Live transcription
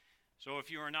So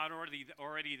if you are not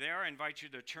already there, I invite you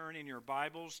to turn in your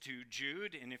Bibles to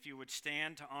Jude, and if you would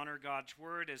stand to honor God's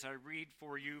word as I read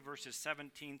for you verses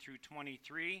 17 through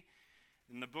 23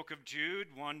 in the book of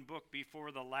Jude, one book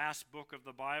before the last book of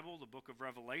the Bible, the book of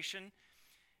Revelation.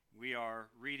 We are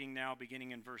reading now beginning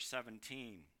in verse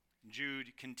 17.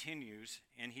 Jude continues,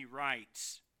 and he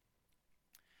writes,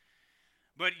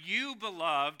 "But you,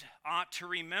 beloved, ought to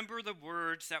remember the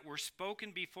words that were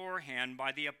spoken beforehand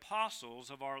by the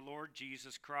apostles of our Lord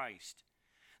Jesus Christ,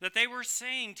 that they were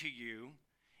saying to you,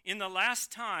 in the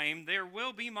last time there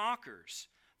will be mockers,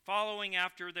 following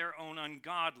after their own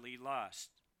ungodly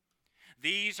lust.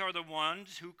 These are the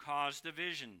ones who cause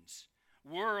divisions,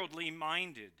 worldly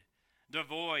minded,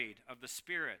 devoid of the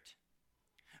Spirit.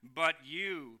 But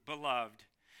you, beloved,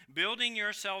 building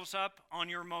yourselves up on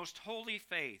your most holy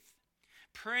faith,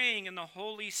 praying in the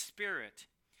Holy Spirit,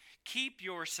 keep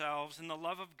yourselves in the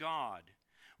love of God,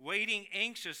 waiting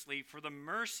anxiously for the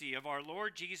mercy of our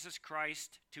Lord Jesus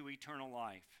Christ to eternal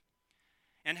life.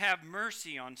 And have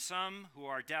mercy on some who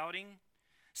are doubting,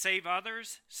 save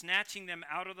others, snatching them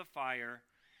out of the fire,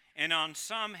 and on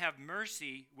some have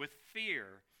mercy with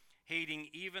fear, hating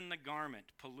even the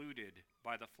garment polluted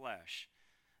by the flesh."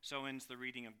 So ends the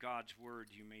reading of God's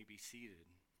word. You may be seated.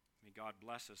 May God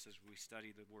bless us as we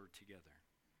study the word together.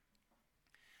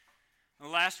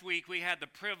 Last week we had the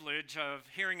privilege of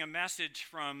hearing a message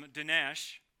from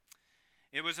Dinesh.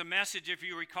 It was a message, if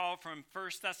you recall, from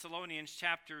 1 Thessalonians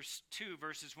chapter 2,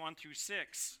 verses 1 through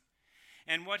 6.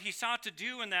 And what he sought to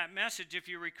do in that message, if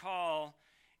you recall,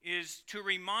 is to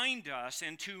remind us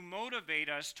and to motivate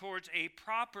us towards a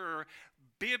proper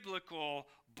biblical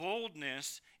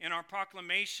boldness in our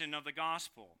proclamation of the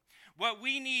gospel. What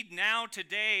we need now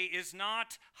today is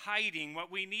not hiding. What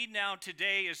we need now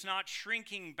today is not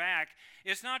shrinking back.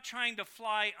 It's not trying to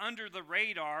fly under the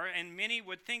radar, and many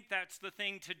would think that's the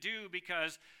thing to do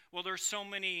because, well, there's so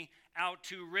many out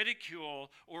to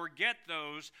ridicule or get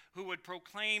those who would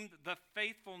proclaim the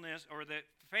faithfulness or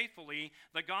faithfully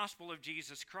the gospel of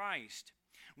Jesus Christ.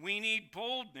 We need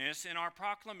boldness in our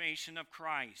proclamation of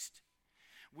Christ.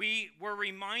 We were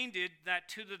reminded that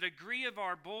to the degree of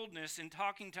our boldness in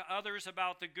talking to others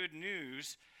about the good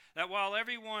news, that while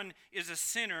everyone is a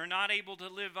sinner, not able to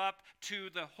live up to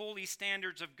the holy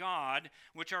standards of God,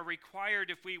 which are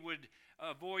required if we would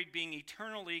avoid being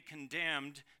eternally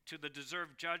condemned to the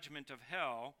deserved judgment of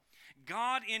hell,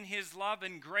 God in his love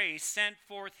and grace sent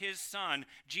forth his Son,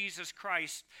 Jesus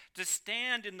Christ, to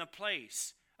stand in the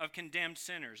place of condemned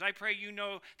sinners. I pray you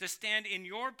know to stand in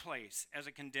your place as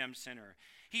a condemned sinner.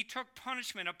 He took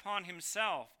punishment upon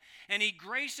himself, and he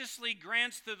graciously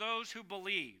grants to those who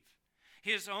believe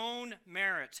his own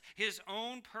merits, his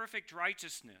own perfect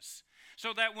righteousness,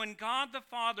 so that when God the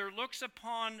Father looks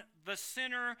upon the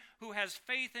sinner who has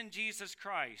faith in Jesus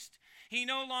Christ, he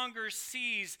no longer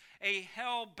sees a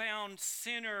hell-bound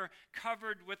sinner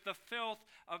covered with the filth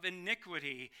of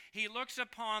iniquity. He looks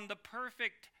upon the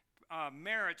perfect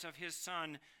merits of his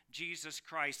Son, Jesus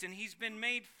Christ, and he's been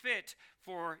made fit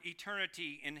for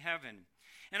eternity in heaven.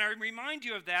 And I remind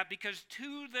you of that because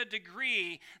to the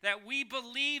degree that we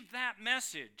believe that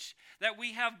message, that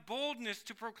we have boldness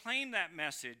to proclaim that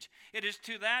message, it is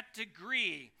to that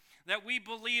degree that we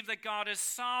believe that God is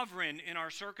sovereign in our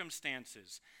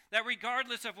circumstances, that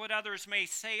regardless of what others may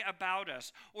say about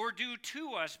us or do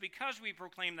to us because we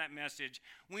proclaim that message,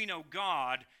 we know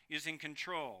God is in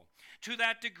control. To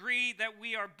that degree that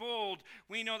we are bold,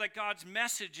 we know that God's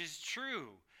message is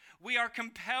true. We are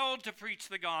compelled to preach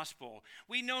the gospel.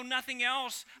 We know nothing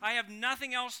else. I have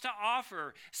nothing else to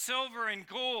offer. Silver and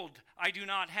gold I do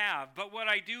not have, but what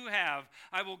I do have,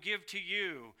 I will give to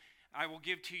you. I will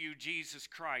give to you Jesus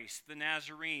Christ, the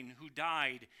Nazarene, who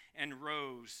died and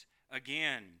rose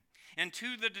again. And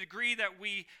to the degree that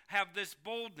we have this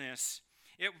boldness,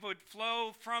 it would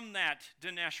flow from that,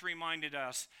 Dinesh reminded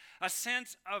us, a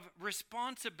sense of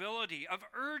responsibility, of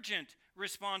urgent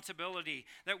responsibility,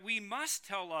 that we must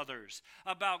tell others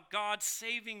about God's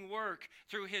saving work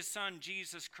through his Son,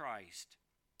 Jesus Christ.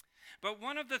 But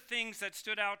one of the things that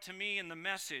stood out to me in the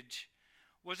message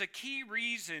was a key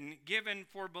reason given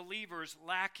for believers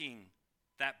lacking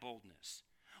that boldness.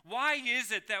 Why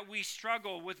is it that we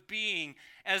struggle with being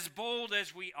as bold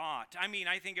as we ought? I mean,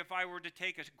 I think if I were to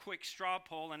take a quick straw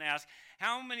poll and ask,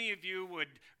 how many of you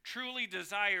would truly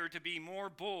desire to be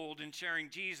more bold in sharing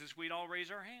Jesus, we'd all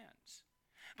raise our hands.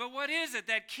 But what is it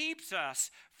that keeps us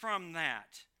from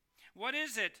that? What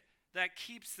is it that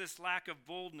keeps this lack of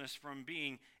boldness from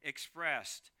being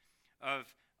expressed,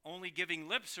 of only giving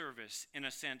lip service, in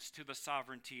a sense, to the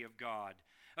sovereignty of God,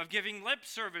 of giving lip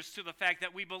service to the fact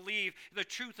that we believe the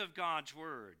truth of God's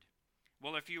word?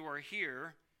 Well, if you are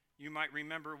here, you might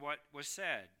remember what was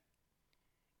said,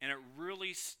 and it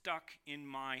really stuck in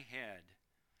my head.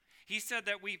 He said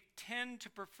that we tend to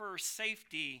prefer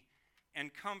safety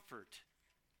and comfort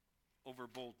over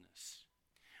boldness.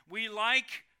 We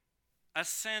like a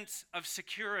sense of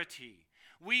security.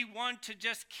 We want to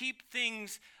just keep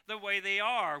things the way they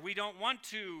are. We don't want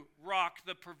to rock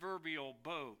the proverbial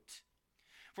boat.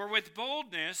 For with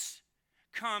boldness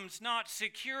comes not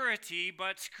security,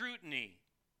 but scrutiny.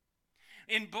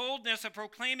 In boldness of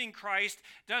proclaiming Christ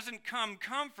doesn't come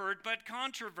comfort, but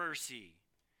controversy.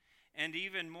 And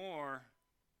even more,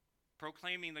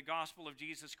 proclaiming the gospel of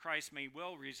Jesus Christ may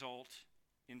well result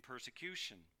in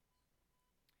persecution.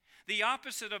 The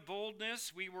opposite of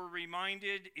boldness, we were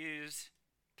reminded, is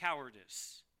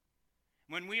cowardice.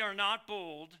 When we are not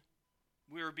bold,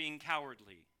 we are being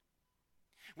cowardly.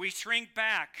 We shrink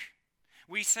back.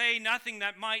 We say nothing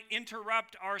that might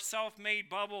interrupt our self-made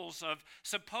bubbles of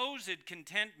supposed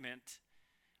contentment,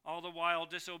 all the while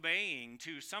disobeying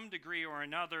to some degree or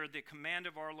another the command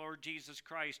of our Lord Jesus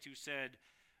Christ, who said,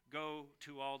 "Go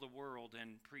to all the world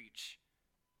and preach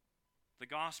the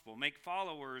gospel." Make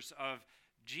followers of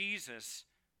Jesus,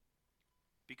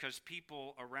 because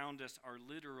people around us are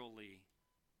literally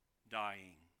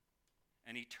dying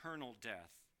an eternal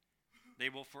death. They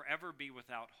will forever be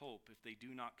without hope if they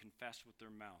do not confess with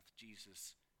their mouth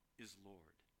Jesus is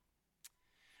Lord.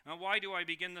 Now, why do I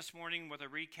begin this morning with a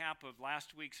recap of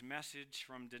last week's message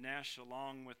from Dinesh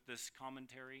along with this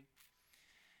commentary?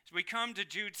 As we come to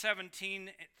Jude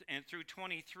 17 and through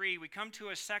 23, we come to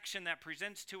a section that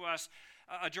presents to us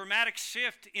a dramatic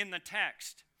shift in the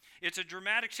text. It's a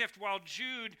dramatic shift. While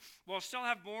Jude will still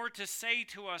have more to say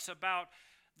to us about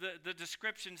the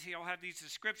descriptions, he'll have these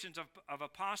descriptions of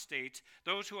apostates,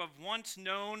 those who have once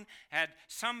known, had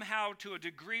somehow to a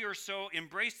degree or so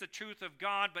embraced the truth of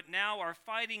God, but now are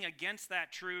fighting against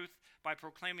that truth by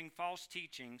proclaiming false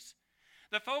teachings.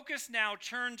 The focus now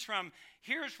turns from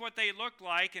here's what they look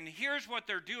like and here's what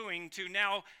they're doing to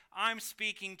now I'm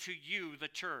speaking to you, the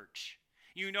church.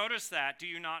 You notice that, do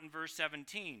you not, in verse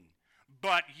 17?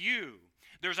 But you.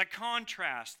 There's a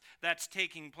contrast that's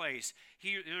taking place.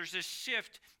 There's a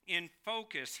shift in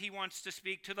focus. He wants to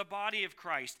speak to the body of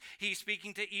Christ. He's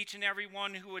speaking to each and every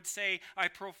one who would say, I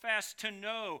profess to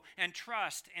know and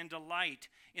trust and delight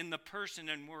in the person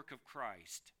and work of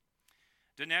Christ.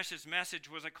 Dinesh's message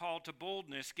was a call to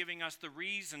boldness, giving us the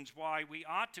reasons why we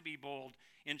ought to be bold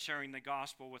in sharing the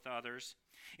gospel with others.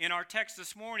 In our text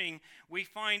this morning, we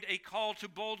find a call to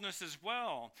boldness as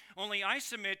well. Only I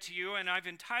submit to you, and I've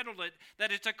entitled it,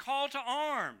 that it's a call to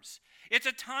arms. It's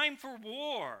a time for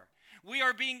war. We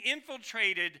are being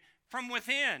infiltrated from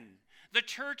within. The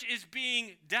church is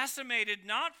being decimated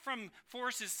not from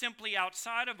forces simply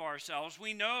outside of ourselves.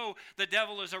 We know the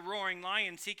devil is a roaring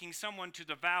lion seeking someone to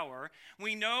devour.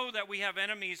 We know that we have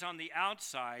enemies on the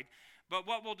outside. But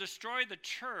what will destroy the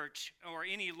church or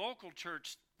any local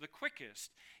church the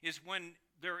quickest is when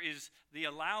there is the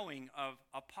allowing of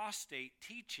apostate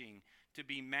teaching to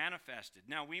be manifested.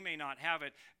 Now, we may not have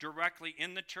it directly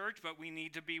in the church, but we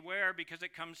need to beware because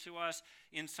it comes to us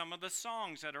in some of the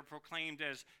songs that are proclaimed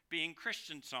as being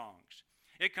Christian songs.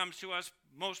 It comes to us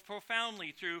most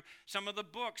profoundly through some of the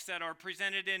books that are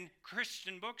presented in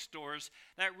Christian bookstores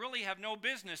that really have no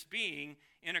business being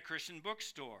in a Christian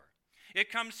bookstore. It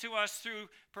comes to us through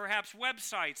perhaps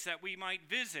websites that we might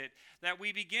visit, that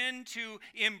we begin to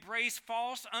embrace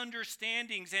false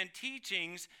understandings and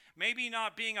teachings, maybe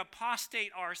not being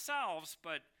apostate ourselves,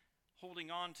 but holding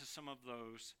on to some of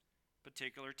those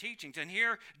particular teachings. And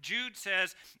here Jude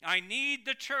says, I need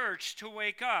the church to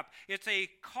wake up. It's a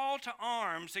call to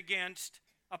arms against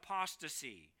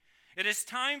apostasy. It is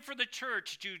time for the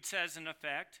church, Jude says in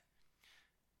effect,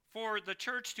 for the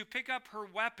church to pick up her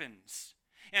weapons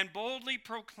and boldly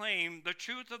proclaim the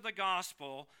truth of the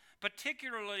gospel,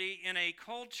 particularly in a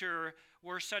culture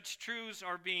where such truths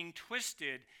are being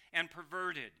twisted and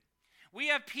perverted. We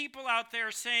have people out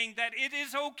there saying that it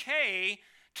is okay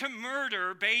to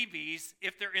murder babies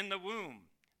if they're in the womb.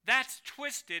 That's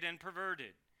twisted and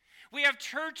perverted. We have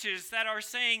churches that are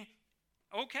saying,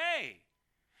 okay.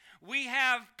 We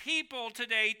have people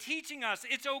today teaching us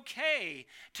it's okay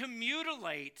to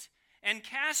mutilate and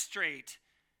castrate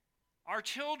our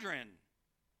children.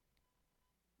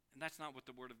 And that's not what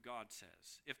the Word of God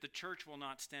says. If the church will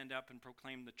not stand up and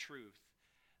proclaim the truth,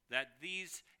 that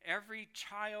every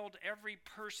child, every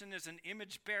person is an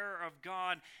image bearer of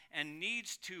God and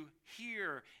needs to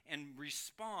hear and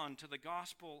respond to the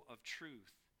gospel of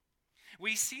truth.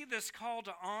 We see this call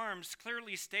to arms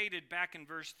clearly stated back in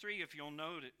verse 3, if you'll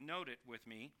note it with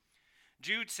me.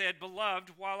 Jude said,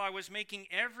 "Beloved, while I was making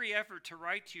every effort to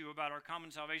write to you about our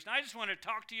common salvation, I just want to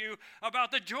talk to you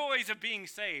about the joys of being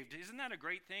saved." Isn't that a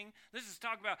great thing? This is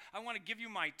talk about, I want to give you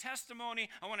my testimony.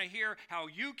 I want to hear how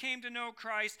you came to know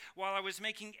Christ while I was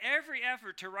making every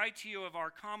effort to write to you of our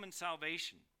common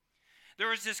salvation. There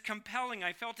was this compelling,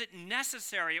 I felt it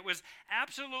necessary. It was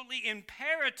absolutely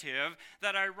imperative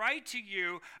that I write to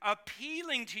you,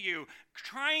 appealing to you,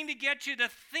 trying to get you to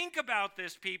think about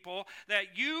this, people,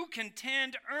 that you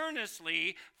contend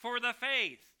earnestly for the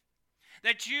faith.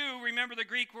 That you, remember the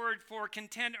Greek word for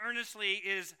contend earnestly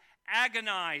is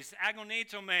agonize,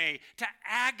 agonizomai, to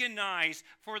agonize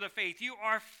for the faith. You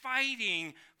are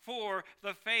fighting for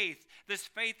the faith, this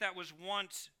faith that was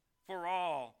once for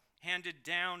all handed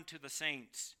down to the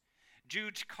saints.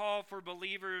 Jude's call for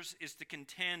believers is to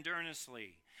contend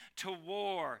earnestly, to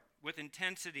war with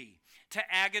intensity, to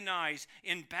agonize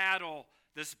in battle,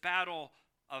 this battle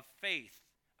of faith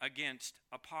against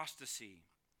apostasy.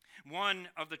 One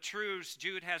of the truths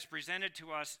Jude has presented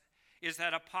to us is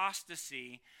that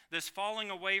apostasy, this falling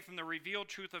away from the revealed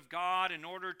truth of God in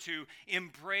order to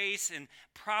embrace and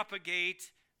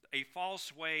propagate a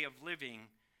false way of living,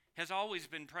 has always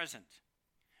been present.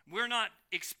 We're not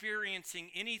experiencing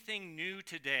anything new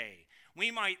today. We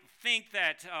might think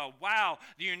that, wow,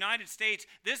 the United States,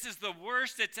 this is the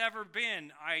worst it's ever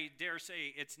been. I dare say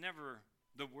it's never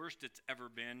the worst it's ever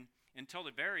been until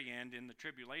the very end in the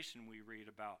tribulation we read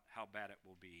about how bad it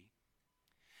will be.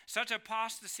 Such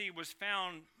apostasy was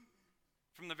found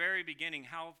from the very beginning.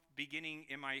 How beginning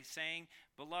am I saying?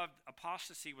 Beloved,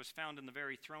 apostasy was found in the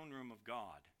very throne room of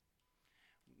God,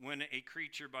 when a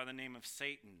creature by the name of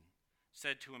Satan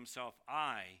said to himself,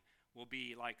 "I will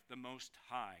be like the Most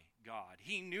High God."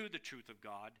 He knew the truth of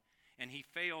God, and he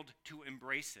failed to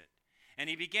embrace it. And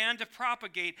he began to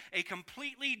propagate a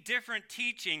completely different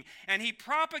teaching, and he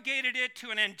propagated it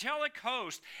to an angelic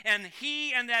host, and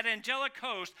he and that angelic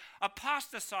host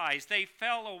apostatized. They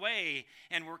fell away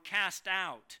and were cast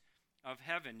out of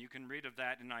heaven. You can read of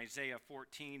that in Isaiah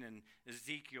 14 and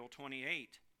Ezekiel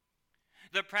 28.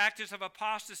 The practice of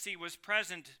apostasy was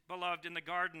present, beloved, in the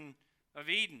Garden of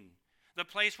Eden, the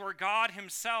place where God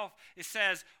himself, it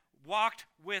says, walked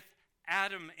with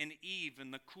Adam and Eve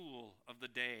in the cool of the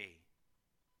day,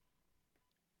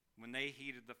 when they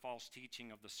heeded the false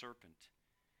teaching of the serpent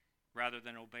rather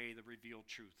than obey the revealed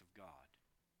truth of God.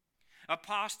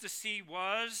 Apostasy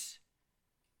was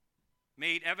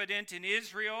made evident in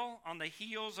Israel on the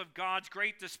heels of God's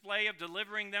great display of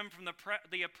delivering them from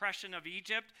the oppression of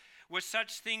Egypt. With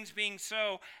such things being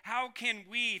so, how can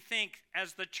we think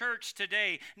as the church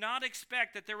today not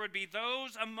expect that there would be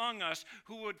those among us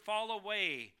who would fall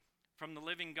away from the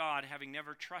living God, having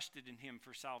never trusted in him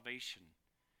for salvation,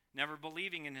 never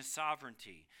believing in his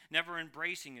sovereignty, never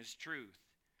embracing his truth?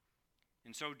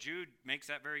 And so Jude makes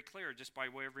that very clear just by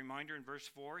way of reminder in verse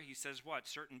 4. He says what?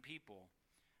 Certain people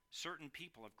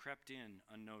have crept in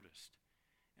unnoticed.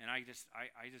 And I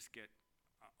just get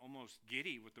almost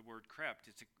giddy with the word crept.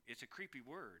 It's a creepy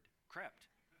word, crept.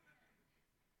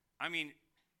 I mean,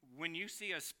 when you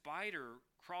see a spider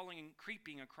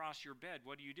creeping across your bed,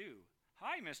 what do?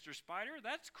 "Hi, Mr. Spider,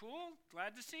 that's cool,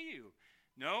 glad to see you."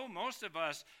 No, most of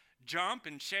us jump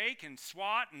and shake and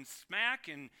swat and smack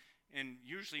and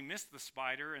usually miss the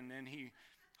spider and then he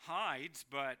hides.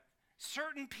 But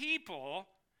certain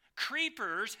people,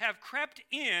 creepers, have crept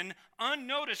in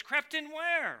unnoticed. Crept in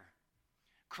where?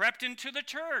 Crept into the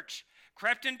church,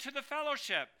 crept into the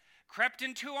fellowship, crept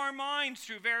into our minds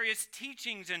through various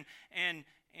teachings and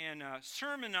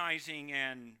sermonizing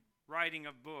and writing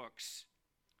of books.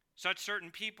 Such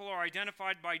certain people are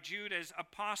identified by Jude as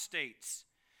apostates.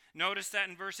 Notice that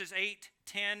in verses 8,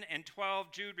 10, and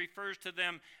 12, Jude refers to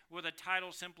them with a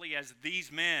title simply as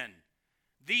these men.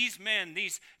 These men,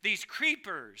 these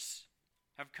creepers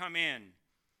have come in.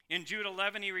 In Jude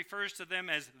 11, he refers to them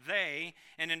as they,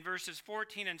 and in verses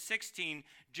 14 and 16,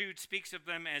 Jude speaks of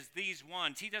them as these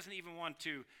ones. He doesn't even want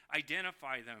to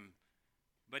identify them,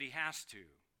 but he has to.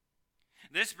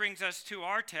 This brings us to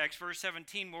our text, verse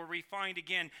 17, where we find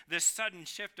again this sudden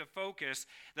shift of focus.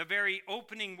 The very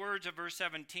opening words of verse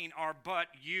 17 are,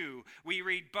 "But you." We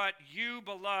read, "But you,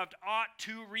 beloved, ought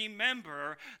to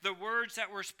remember the words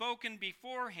that were spoken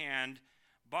beforehand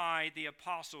by the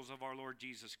apostles of our Lord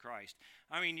Jesus Christ."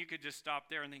 I mean, you could just stop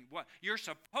there and think, what? You're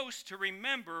supposed to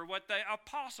remember what the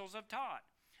apostles have taught.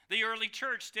 The early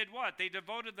church did what? They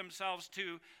devoted themselves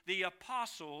to the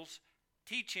apostles'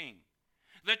 teaching.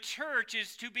 The church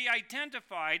is to be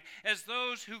identified as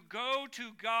those who go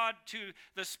to God, to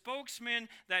the spokesman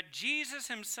that Jesus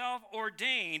himself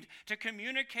ordained to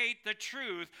communicate the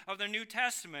truth of the New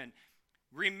Testament.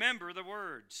 Remember the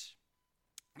words.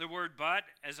 The word but,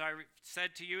 as I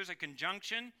said to you, is a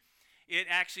conjunction. It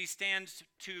actually stands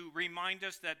to remind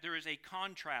us that there is a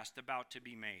contrast about to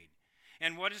be made.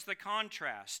 And what is the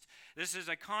contrast? This is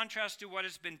a contrast to what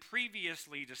has been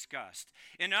previously discussed.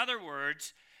 In other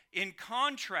words, in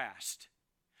contrast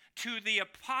to the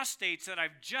apostates that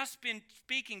I've just been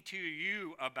speaking to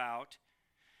you about,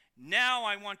 now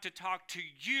I want to talk to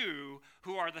you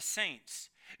who are the saints.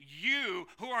 You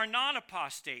who are not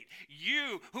apostate.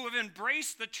 You who have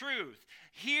embraced the truth.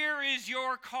 Here is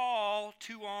your call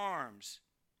to arms.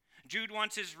 Jude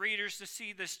wants his readers to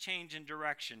see this change in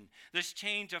direction, this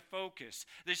change of focus,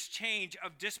 this change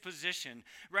of disposition.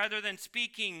 Rather than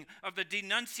speaking of the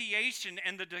denunciation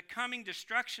and the coming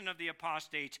destruction of the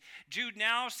apostates, Jude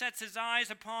now sets his eyes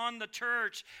upon the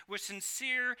church with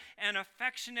sincere and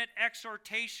affectionate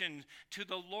exhortation to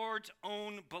the Lord's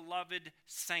own beloved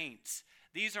saints.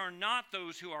 These are not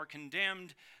those who are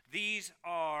condemned. These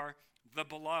are the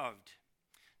beloved.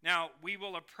 Now, we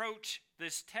will approach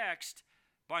this text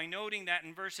by noting that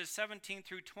in verses 17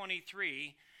 through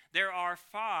 23, there are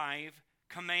 5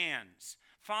 commands,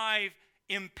 5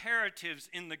 imperatives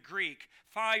in the Greek,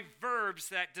 5 verbs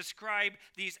that describe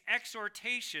these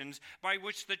exhortations by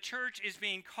which the church is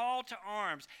being called to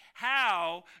arms.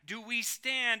 How do we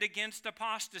stand against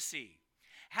apostasy?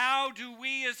 How do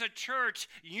we as a church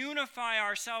unify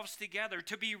ourselves together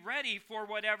to be ready for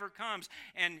whatever comes?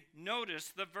 And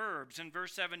notice the verbs. In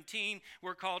verse 17,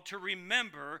 we're called to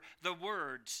remember the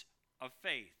words of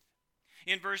faith.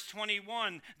 In verse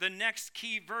 21, the next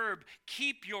key verb,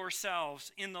 keep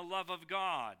yourselves in the love of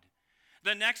God.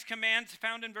 The next command is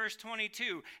found in verse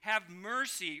 22, have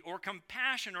mercy or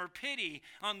compassion or pity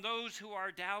on those who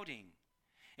are doubting.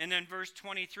 And then verse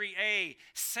 23a,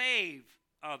 save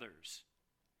others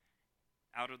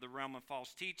out of the realm of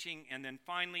false teaching. And then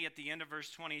finally, at the end of verse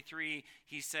 23,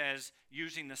 he says,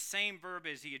 using the same verb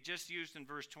as he had just used in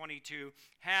verse 22,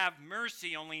 have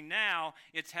mercy, only now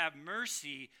it's have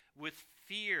mercy with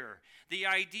fear. The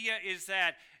idea is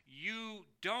that you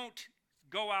don't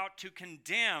go out to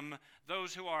condemn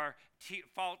those who are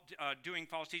doing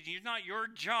false teaching. It's not your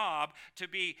job to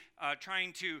be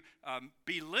trying to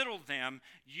belittle them.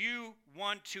 You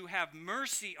want to have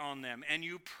mercy on them, and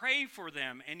you pray for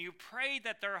them, and you pray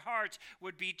that their hearts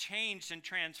would be changed and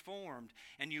transformed,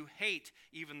 and you hate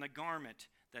even the garment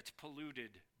that's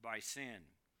polluted by sin.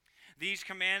 These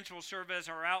commands will serve as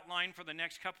our outline for the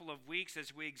next couple of weeks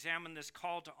as we examine this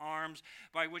call to arms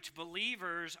by which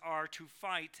believers are to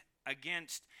fight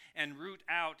against and root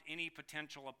out any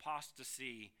potential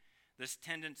apostasy, this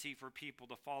tendency for people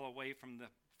to fall away from the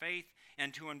faith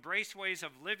and to embrace ways of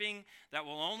living that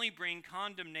will only bring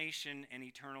condemnation and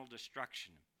eternal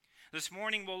destruction. This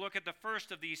morning we'll look at the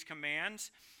first of these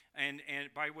commands and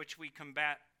by which we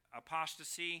combat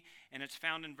apostasy, and it's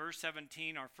found in verse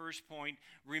 17, our first point,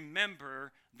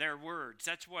 remember their words.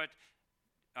 That's what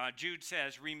Jude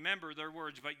says, remember their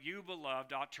words, but you,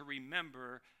 beloved, ought to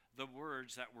remember the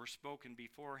words that were spoken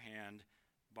beforehand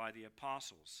by the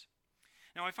apostles.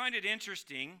 Now, I find it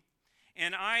interesting,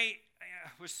 and I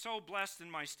was so blessed in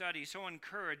my study, so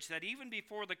encouraged, that even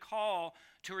before the call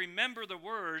to remember the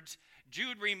words,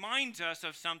 Jude reminds us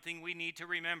of something we need to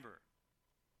remember.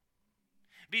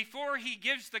 Before he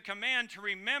gives the command to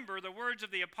remember the words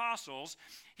of the apostles,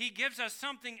 he gives us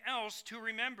something else to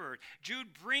remember. Jude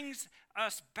brings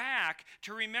us back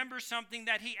to remember something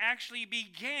that he actually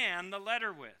began the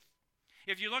letter with.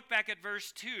 If you look back at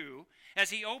verse 2, as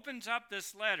he opens up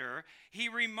this letter, he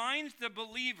reminds the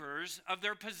believers of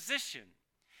their position.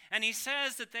 And he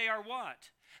says that they are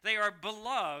what? They are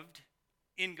beloved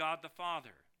in God the Father.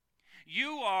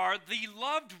 You are the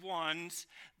loved ones,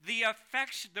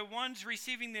 the ones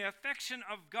receiving the affection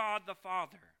of God the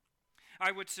Father.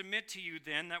 I would submit to you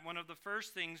then that one of the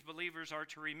first things believers are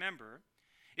to remember,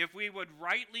 if we would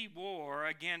rightly war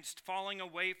against falling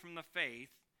away from the faith,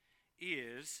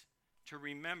 is to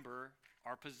remember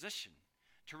our position.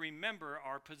 To remember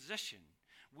our position.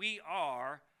 We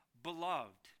are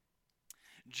beloved.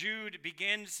 Jude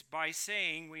begins by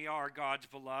saying we are God's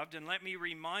beloved, and let me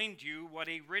remind you what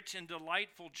a rich and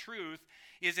delightful truth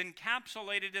is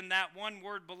encapsulated in that one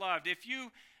word, beloved.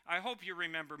 I hope you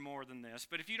remember more than this,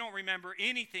 but if you don't remember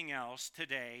anything else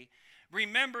today,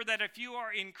 remember that if you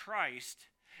are in Christ,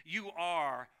 you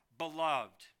are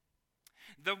beloved.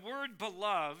 The word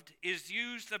beloved is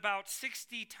used about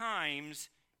 60 times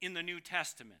in the New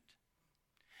Testament.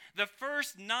 The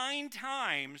first 9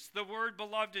 times the word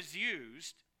beloved is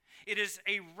used, it is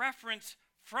a reference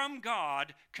from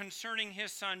God concerning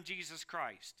his Son, Jesus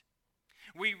Christ.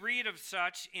 We read of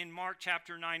such in Mark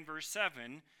chapter 9, verse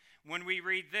 7, when we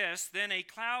read this, then a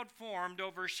cloud formed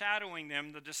overshadowing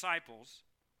them, the disciples,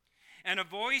 And a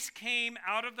voice came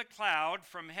out of the cloud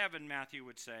from heaven, Matthew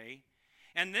would say,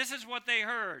 and this is what they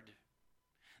heard.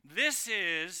 This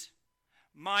is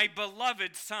my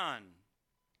beloved Son.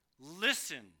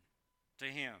 Listen to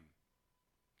him.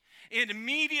 And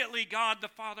immediately God the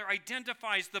Father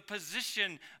identifies the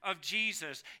position of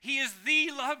Jesus. He is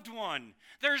the loved one.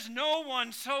 There's no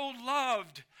one so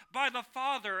loved by the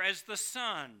Father as the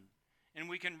Son. And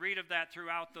we can read of that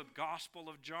throughout the Gospel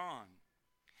of John.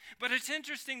 But it's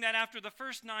interesting that after the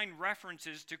first 9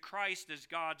 references to Christ as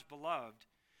God's beloved,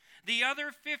 the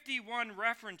other 51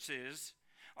 references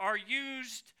are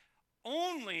used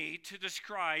only to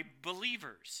describe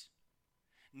believers.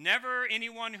 Never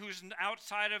anyone who's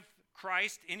outside of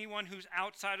Christ, anyone who's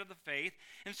outside of the faith.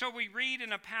 And so we read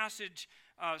in a passage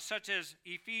such as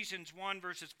Ephesians 1,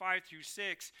 verses 5 through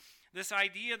 6, this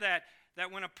idea that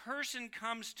when a person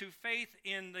comes to faith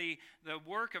in the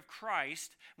work of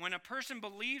Christ, when a person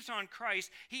believes on Christ,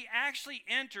 he actually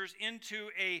enters into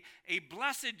a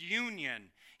blessed union.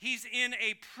 He's in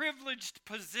a privileged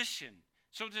position.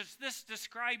 So does this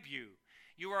describe you?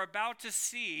 You are about to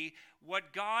see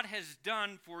what God has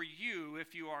done for you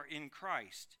if you are in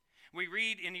Christ. We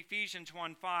read in Ephesians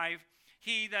 1:5,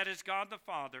 He, that is God the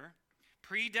Father,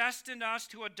 predestined us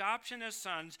to adoption as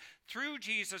sons through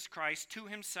Jesus Christ to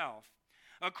himself,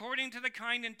 according to the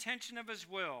kind intention of his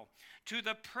will, to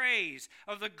the praise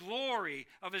of the glory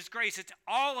of his grace. It's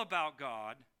all about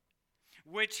God,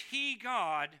 which he,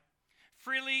 God,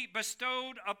 freely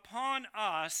bestowed upon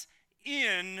us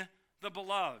in the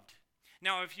beloved.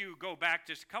 Now, if you go back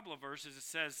just a couple of verses, it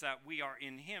says that we are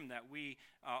in him, that we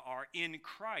are in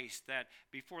Christ, that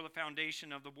before the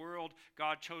foundation of the world,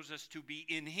 God chose us to be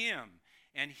in him.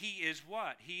 And he is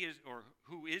what? He is, or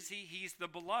who is he? He's the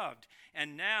beloved.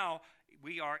 And now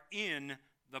we are in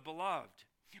the beloved.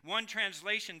 One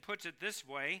translation puts it this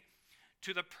way,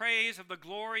 to the praise of the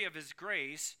glory of his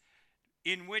grace,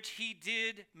 in which he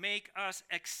did make us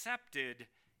accepted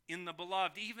in the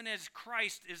beloved, even as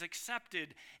Christ is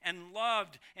accepted and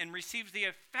loved and receives the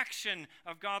affection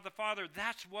of God the Father.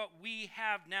 That's what we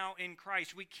have now in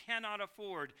Christ. We cannot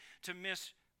afford to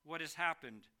miss what has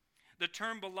happened. The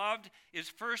term beloved is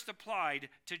first applied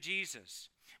to Jesus,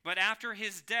 but after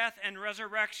his death and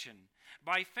resurrection,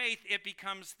 by faith it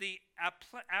becomes the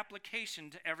application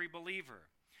to every believer.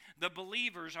 The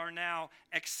believers are now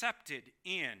accepted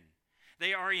in.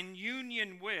 They are in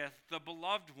union with the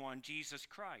beloved one, Jesus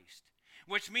Christ.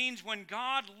 Which means when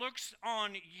God looks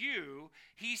on you,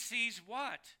 he sees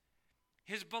what?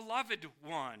 His beloved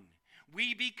one.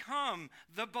 We become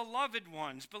the beloved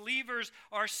ones. Believers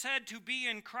are said to be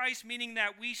in Christ, meaning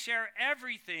that we share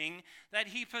everything that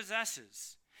he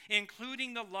possesses,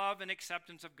 including the love and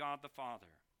acceptance of God the Father.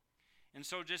 And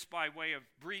so just by way of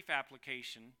brief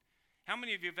application, how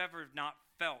many of you have ever not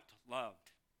felt loved?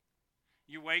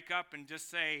 You wake up and just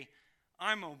say,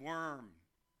 I'm a worm.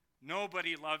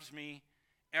 Nobody loves me.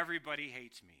 Everybody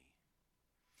hates me.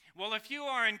 Well, if you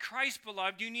are in Christ,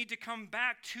 beloved, you need to come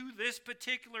back to this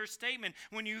particular statement.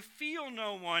 When you feel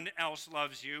no one else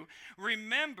loves you,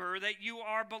 remember that you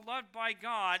are beloved by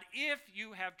God if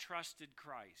you have trusted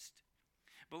Christ.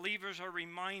 Believers are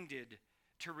reminded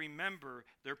to remember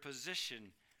their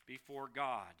position before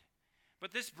God.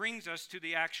 But this brings us to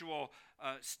the actual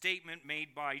statement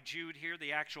made by Jude here,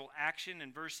 the actual action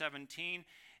in verse 17,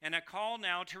 and a call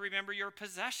now to remember your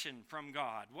possession from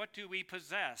God. What do we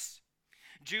possess?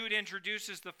 Jude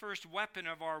introduces the first weapon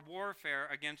of our warfare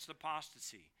against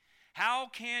apostasy. How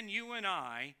can you and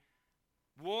I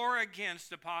war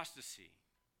against apostasy?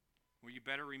 Well, you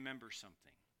better remember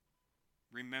something.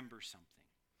 Remember something.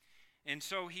 And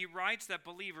so he writes that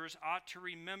believers ought to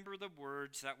remember the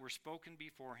words that were spoken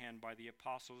beforehand by the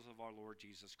apostles of our Lord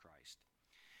Jesus Christ.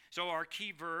 So our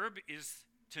key verb is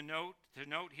to note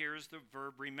here is the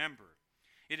verb remember.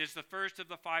 It is the first of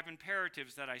the 5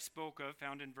 imperatives that I spoke of,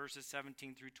 found in verses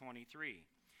 17 through 23.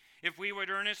 If we would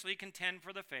earnestly contend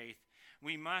for the faith,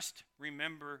 we must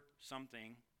remember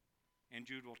something, and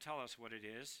Jude will tell us what it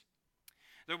is.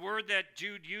 The word that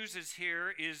Jude uses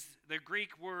here is the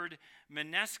Greek word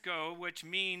menesko, which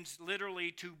means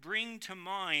literally to bring to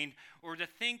mind or to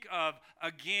think of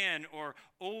again or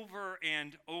over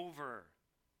and over.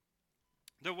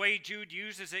 The way Jude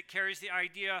uses it carries the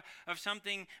idea of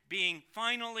something being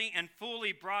finally and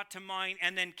fully brought to mind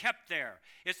and then kept there.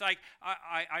 It's like,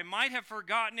 I might have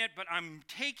forgotten it, but I'm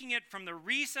taking it from the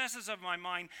recesses of my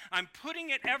mind. I'm putting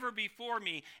it ever before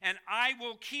me, and I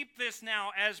will keep this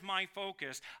now as my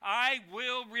focus. I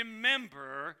will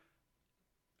remember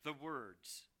the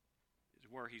words,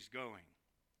 is where he's going.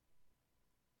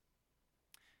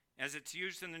 As it's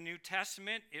used in the New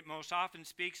Testament, it most often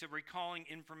speaks of recalling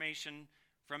information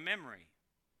from memory.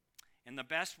 And the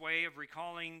best way of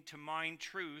recalling to mind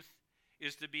truth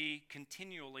is to be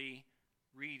continually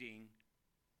reading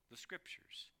the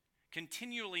Scriptures,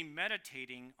 continually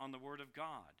meditating on the Word of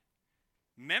God,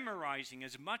 memorizing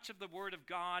as much of the Word of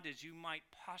God as you might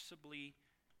possibly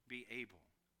be able.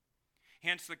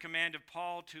 Hence the command of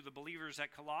Paul to the believers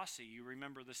at Colossae. You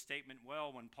remember the statement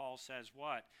well when Paul says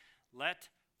what? Let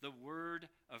the word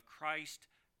of Christ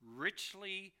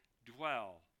richly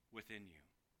dwell within you.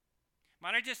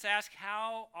 Might I just ask,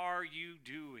 how are you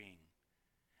doing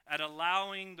at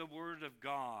allowing the word of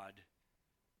God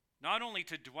not only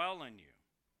to dwell in you?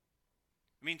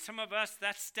 I mean, some of us,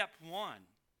 that's step one.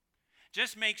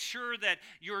 Just make sure that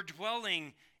you're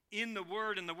dwelling in the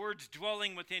Word and the Word's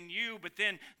dwelling within you. But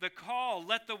then the call,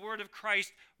 let the Word of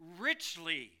Christ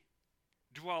richly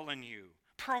dwell in you,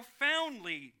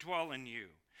 profoundly dwell in you.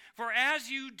 For as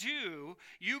you do,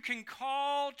 you can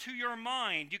call to your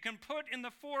mind, you can put in the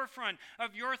forefront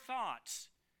of your thoughts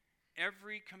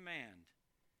every command,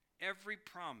 every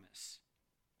promise,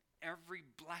 every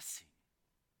blessing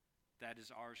that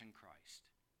is ours in Christ.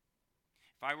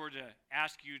 If I were to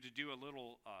ask you to do a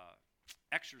little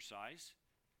exercise,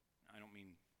 I don't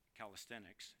mean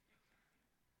calisthenics.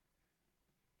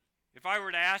 If I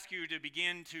were to ask you to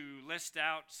begin to list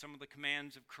out some of the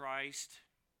commands of Christ,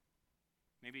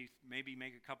 maybe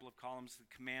make a couple of columns,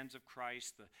 the commands of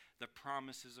Christ, the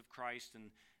promises of Christ, and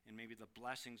maybe the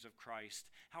blessings of Christ,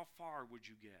 how far would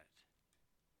you get?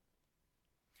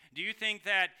 Do you think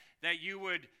that you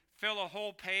would fill a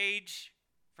whole page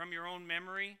from your own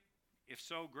memory? If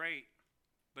so, great.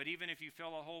 But even if you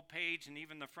fill a whole page and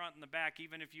even the front and the back,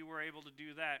 even if you were able to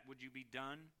do that, would you be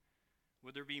done?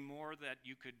 Would there be more that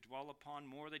you could dwell upon,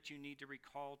 more that you need to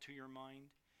recall to your mind?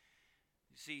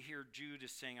 You see here, Jude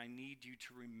is saying, I need you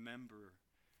to remember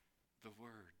the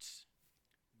words.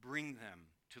 Bring them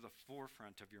to the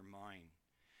forefront of your mind.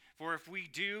 For if we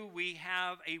do, we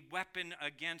have a weapon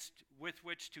with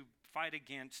which to fight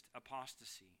against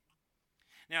apostasy.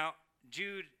 Now,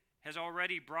 Jude has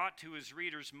already brought to his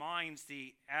readers' minds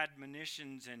the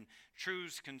admonitions and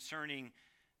truths concerning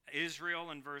Israel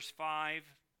in verse 5,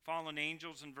 fallen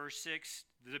angels in verse 6,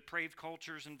 the depraved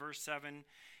cultures in verse 7.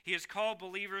 He has called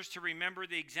believers to remember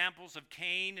the examples of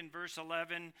Cain in verse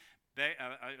 11,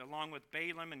 along with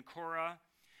Balaam and Korah.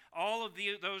 All of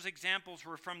those examples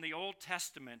were from the Old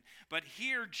Testament. But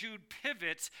here Jude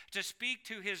pivots to speak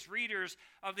to his readers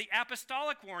of the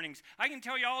apostolic warnings. I can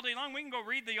tell you all day long, we can go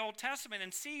read the Old Testament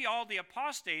and see all the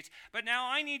apostates. But now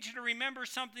I need you to remember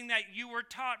something that you were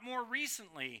taught more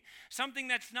recently. Something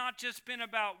that's not just been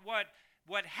about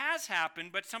what has happened,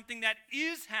 but something that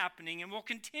is happening and will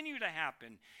continue to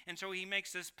happen. And so he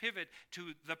makes this pivot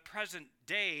to the present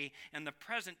day and the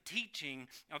present teaching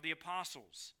of the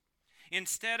apostles.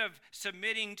 Instead of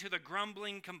submitting to the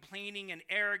grumbling, complaining, and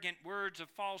arrogant words of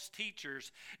false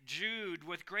teachers, Jude,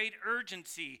 with great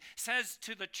urgency, says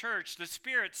to the church, the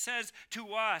Spirit says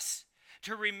to us,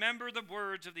 to remember the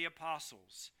words of the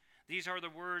apostles. These are the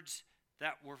words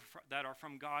that are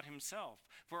from God himself.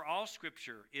 For all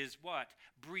Scripture is what?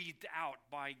 Breathed out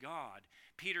by God.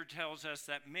 Peter tells us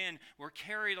that men were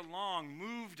carried along,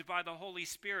 moved by the Holy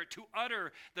Spirit to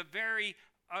utter the very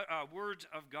words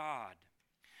of God.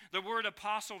 The word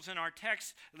apostles in our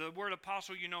text, the word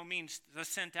apostle, means the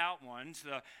sent out ones,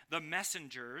 the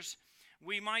messengers.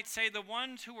 We might say the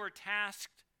ones who are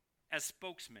tasked as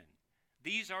spokesmen.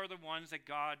 These are the ones that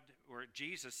God, or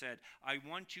Jesus said, I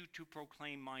want you to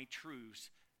proclaim my truths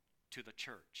to the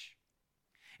church.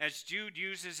 As Jude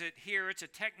uses it here, it's a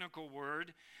technical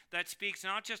word that speaks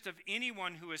not just of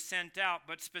anyone who is sent out,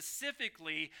 but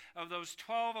specifically of those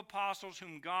 12 apostles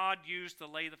whom God used to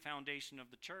lay the foundation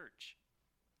of the church.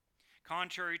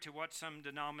 Contrary to what some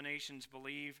denominations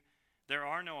believe, there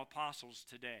are no apostles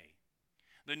today.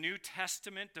 The New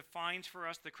Testament defines for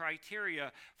us the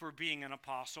criteria for being an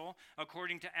apostle.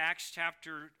 According to Acts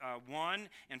chapter 1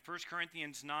 and 1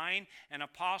 Corinthians 9, an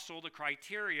apostle, the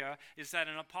criteria is that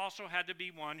an apostle had to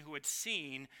be one who had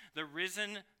seen the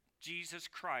risen Jesus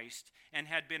Christ and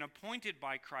had been appointed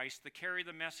by Christ to carry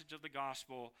the message of the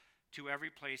gospel to every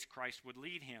place Christ would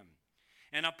lead him.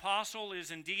 An apostle is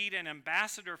indeed an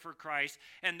ambassador for Christ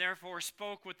and therefore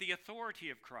spoke with the authority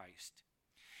of Christ.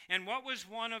 And what was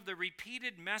one of the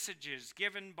repeated messages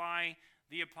given by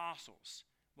the apostles?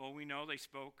 Well, we know they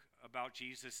spoke about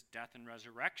Jesus' death and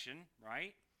resurrection,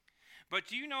 right? But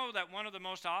do you know that one of the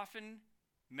most often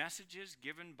messages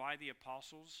given by the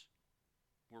apostles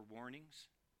were warnings?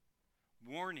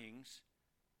 Warnings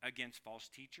against false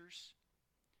teachers.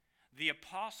 The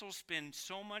apostles spend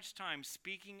so much time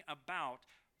speaking about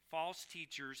false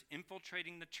teachers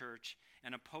infiltrating the church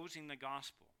and opposing the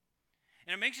gospel.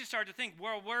 And it makes you start to think,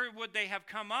 well, where would they have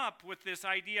come up with this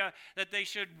idea that they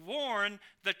should warn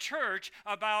the church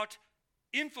about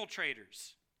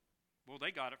infiltrators? Well,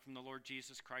 they got it from the Lord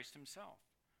Jesus Christ himself,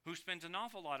 who spends an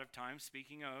awful lot of time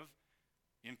speaking of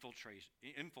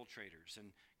infiltrators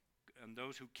and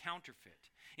those who counterfeit.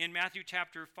 In Matthew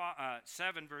chapter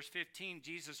 7, verse 15,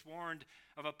 Jesus warned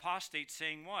of apostates,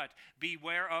 saying what?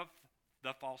 Beware of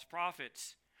the false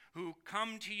prophets, who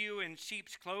come to you in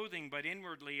sheep's clothing, but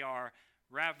inwardly are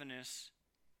ravenous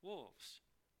wolves.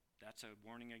 That's a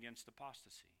warning against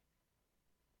apostasy.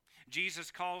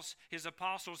 Jesus calls his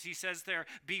apostles, he says there,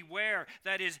 beware,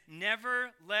 that is, never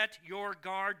let your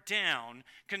guard down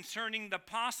concerning the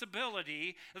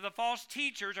possibility that the false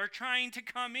teachers are trying to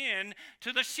come in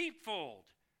to the sheepfold.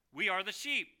 We are the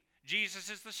sheep. Jesus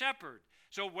is the shepherd.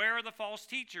 So where are the false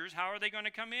teachers? How are they going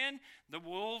to come in? The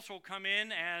wolves will come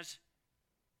in as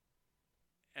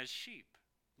sheep,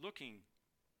 looking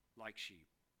like sheep.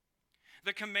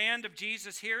 The command of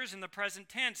Jesus here is in the present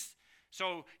tense.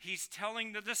 So he's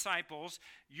telling the disciples,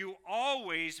 you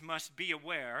always must be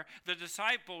aware. The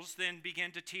disciples then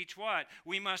begin to teach what?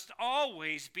 We must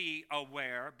always be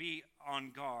aware, be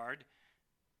on guard,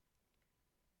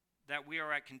 that we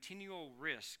are at continual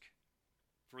risk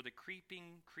for the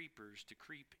creeping creepers to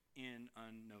creep in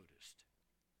unnoticed.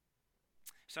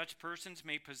 Such persons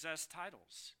may possess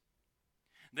titles.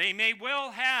 They may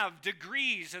well have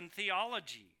degrees in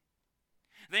theology.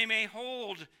 They may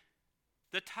hold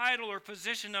the title or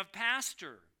position of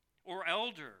pastor or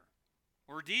elder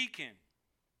or deacon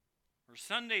or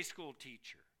Sunday school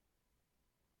teacher.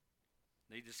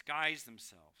 They disguise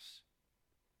themselves.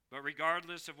 But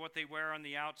regardless of what they wear on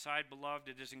the outside, beloved,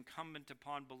 it is incumbent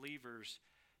upon believers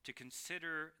to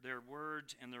consider their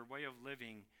words and their way of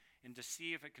living and to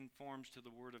see if it conforms to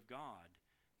the Word of God,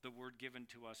 the word given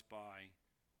to us by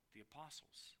the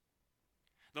apostles.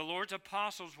 The Lord's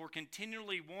apostles were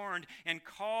continually warned and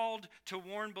called to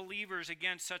warn believers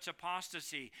against such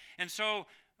apostasy. And so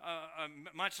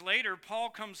much later, Paul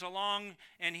comes along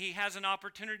and he has an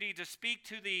opportunity to speak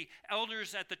to the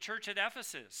elders at the church at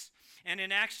Ephesus. And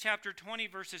in Acts chapter 20,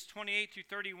 verses 28 through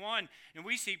 31, and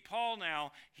we see Paul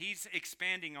now, he's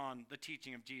expanding on the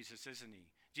teaching of Jesus, isn't he?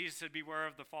 Jesus said, beware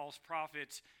of the false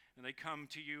prophets, and they come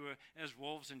to you as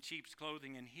wolves in sheep's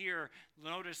clothing. And here,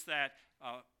 notice that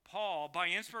Paul, by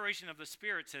inspiration of the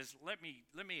Spirit, says, let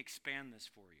me expand this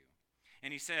for you.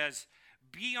 And he says,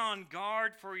 be on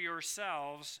guard for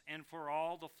yourselves and for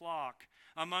all the flock,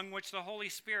 among which the Holy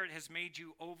Spirit has made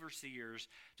you overseers,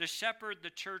 to shepherd the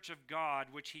church of God,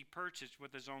 which he purchased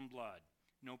with his own blood.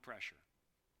 No pressure.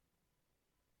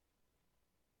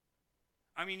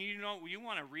 I mean, you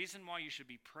want a reason why you should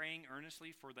be praying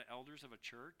earnestly for the elders of a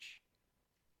church?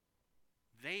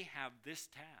 They have this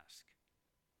task.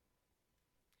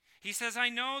 He says, I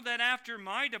know that after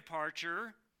my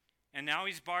departure, and now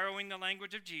he's borrowing the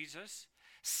language of Jesus,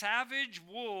 savage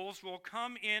wolves will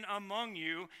come in among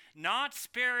you, not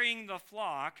sparing the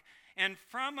flock, and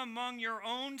from among your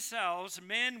own selves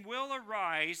men will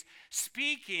arise,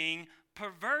 speaking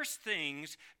perverse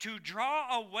things to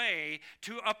draw away,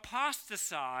 to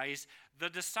apostatize the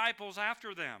disciples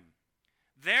after them.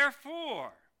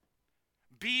 Therefore,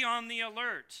 be on the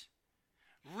alert,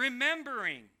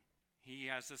 remembering, he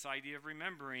has this idea of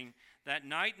remembering, that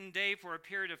night and day for a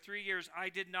period of 3 years I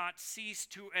did not cease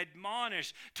to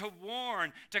admonish, to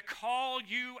warn, to call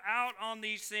you out on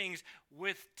these things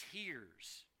with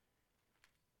tears.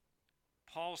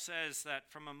 Paul says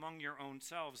that from among your own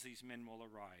selves these men will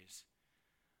arise.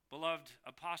 Beloved,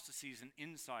 apostasy is an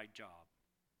inside job.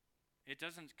 It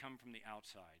doesn't come from the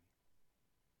outside.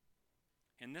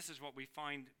 And this is what we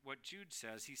find, what Jude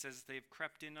says. He says they've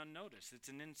crept in unnoticed. It's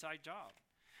an inside job.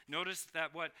 Notice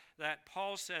that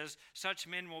Paul says, such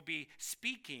men will be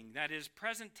speaking. That is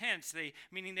present tense,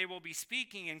 meaning they will be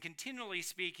speaking and continually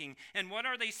speaking. And what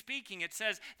are they speaking? It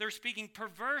says they're speaking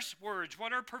perverse words.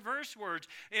 What are perverse words?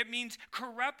 It means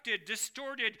corrupted,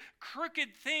 distorted,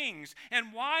 crooked things.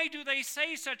 And why do they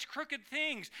say such crooked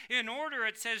things? In order,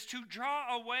 it says, to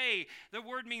draw away. The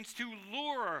word means to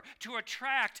lure, to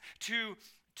attract, to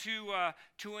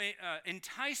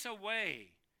entice away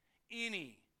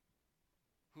any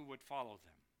who would follow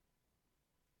them.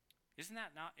 Isn't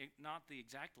that not the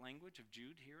exact language of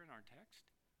Jude here in our text?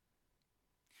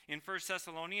 In 1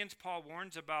 Thessalonians, Paul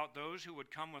warns about those who would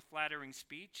come with flattering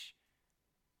speech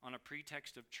on a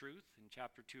pretext of truth in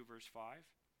chapter 2, verse 5.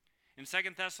 In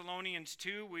 2 Thessalonians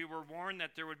 2, we were warned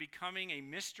that there would be coming a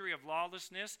mystery of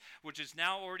lawlessness, which is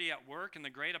now already at work in the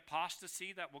great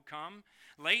apostasy that will come.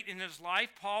 Late in his life,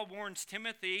 Paul warns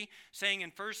Timothy, saying in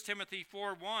 1 Timothy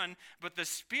 4:1, but the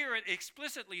Spirit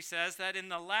explicitly says that in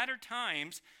the latter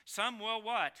times, some will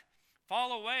what?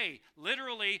 Fall away,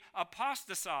 literally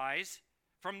apostatize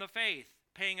from the faith,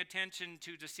 paying attention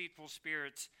to deceitful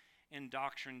spirits and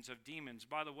doctrines of demons.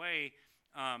 By the way,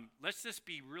 let's just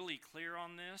be really clear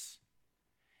on this.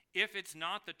 If it's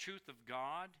not the truth of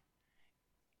God,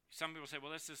 some people say,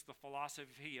 well, this is the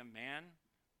philosophy of man.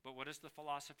 But what is the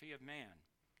philosophy of man?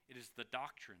 It is the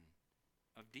doctrine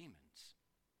of demons.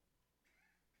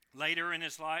 Later in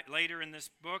this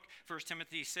book, 1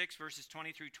 Timothy 6, verses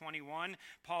 20 through 21,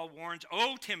 Paul warns,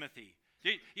 "O Timothy."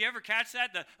 You ever catch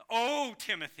that? Oh,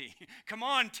 Timothy. Come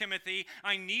on, Timothy.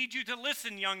 I need you to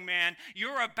listen, young man.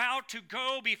 You're about to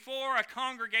go before a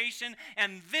congregation,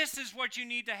 and this is what you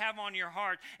need to have on your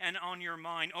heart and on your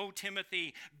mind. Oh,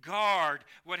 Timothy, guard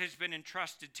what has been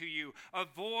entrusted to you.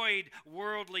 Avoid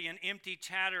worldly and empty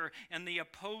chatter and the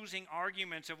opposing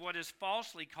arguments of what is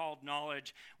falsely called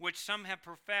knowledge, which some have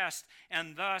professed,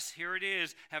 and thus, here it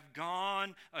is, have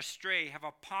gone astray, have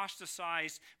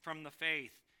apostatized from the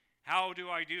faith. How do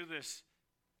I do this?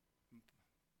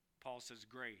 Paul says,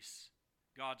 grace,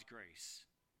 God's grace,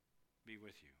 be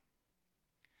with you.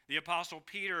 The Apostle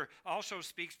Peter also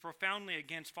speaks profoundly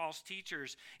against false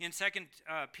teachers. In 2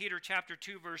 Peter chapter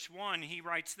 2, verse 1, he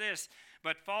writes this,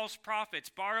 but false prophets,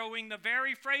 borrowing the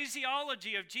very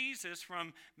phraseology of Jesus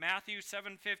from Matthew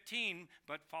 7:15,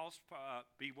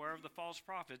 beware of the false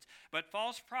prophets. But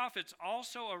false prophets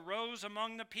also arose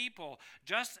among the people,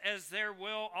 just as there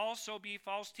will also be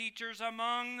false teachers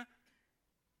among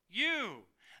you.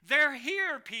 They're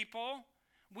here, people.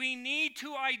 We need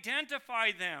to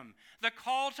identify them. The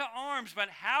call to arms, but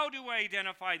how do we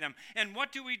identify them? And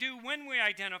what do we do when we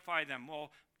identify them?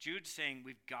 Well, Jude's saying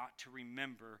we've got to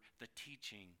remember the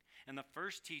teaching. And the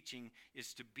first teaching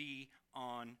is to be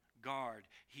on guard.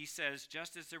 He says,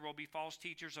 just as there will be false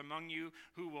teachers among you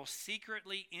who will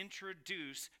secretly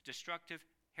introduce destructive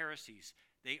heresies.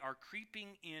 They are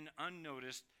creeping in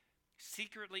unnoticed,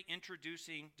 secretly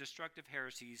introducing destructive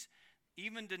heresies,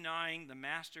 even denying the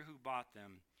master who bought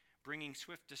them, bringing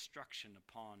swift destruction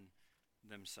upon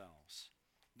themselves.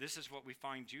 This is what we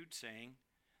find Jude saying,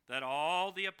 that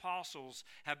all the apostles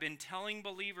have been telling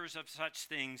believers of such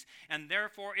things, and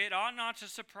therefore it ought not to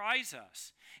surprise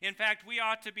us. In fact, we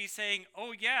ought to be saying,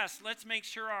 oh yes, let's make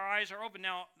sure our eyes are open.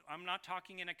 Now, I'm not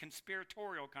talking in a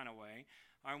conspiratorial kind of way.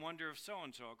 I wonder if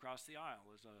so-and-so across the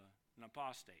aisle is an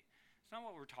apostate. It's not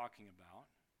what we're talking about.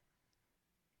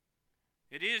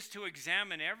 It is to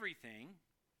examine everything.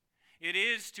 It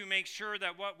is to make sure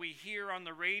that what we hear on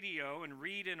the radio and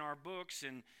read in our books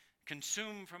and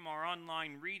consume from our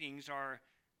online readings are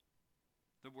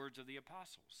the words of the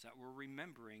apostles, that we're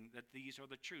remembering that these are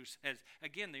the truths. As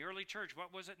again, the early church,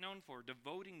 what was it known for?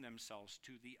 Devoting themselves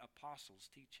to the apostles'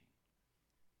 teaching.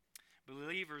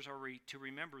 Believers are to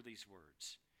remember these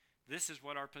words. This is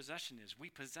what our possession is. We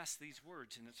possess these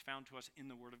words, and it's found to us in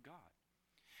the Word of God.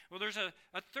 Well, there's a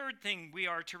third thing we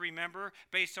are to remember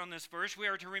based on this verse. We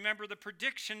are to remember the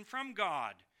prediction from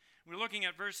God. We're looking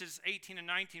at verses 18 and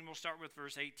 19. We'll start with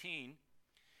verse 18.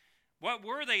 What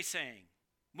were they saying?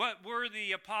 What were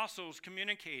the apostles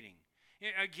communicating?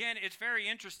 Again, it's very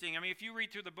interesting. I mean, if you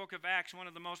read through the book of Acts, one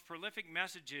of the most prolific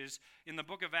messages in the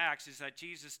book of Acts is that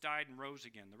Jesus died and rose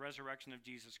again, the resurrection of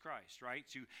Jesus Christ, right?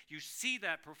 So you see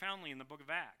that profoundly in the book of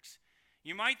Acts.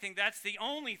 You might think that's the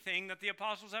only thing that the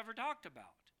apostles ever talked about.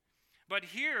 But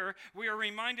here we are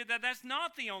reminded that that's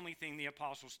not the only thing the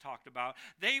apostles talked about.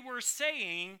 They were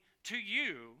saying to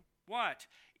you, what?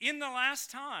 In the last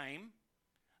time,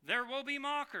 there will be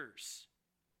mockers,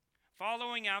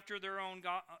 following after their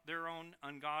own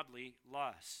ungodly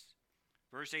lusts.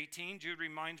 Verse 18, Jude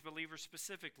reminds believers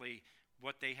specifically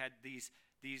what they had these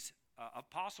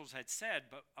apostles had said,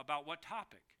 but about what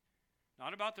topic?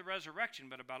 Not about the resurrection,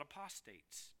 but about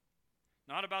apostates.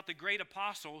 Not about the great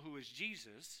apostle who is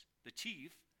Jesus, the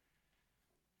chief,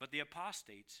 but the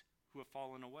apostates who have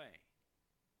fallen away.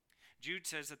 Jude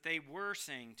says that they were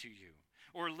saying to you,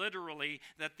 or literally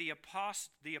that the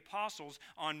apostles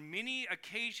on many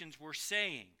occasions were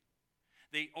saying.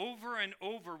 They over and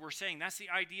over were saying. That's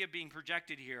the idea being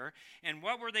projected here. And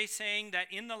what were they saying? That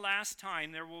in the last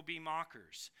time there will be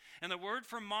mockers. And the word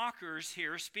for mockers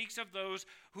here speaks of those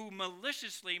who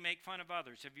maliciously make fun of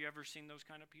others. Have you ever seen those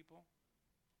kind of people?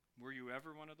 Were you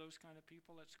ever one of those kind of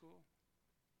people at school?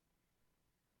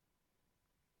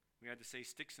 We had to say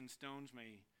sticks and stones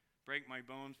may break my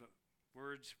bones, but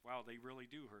words, wow, they really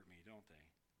do hurt me, don't they?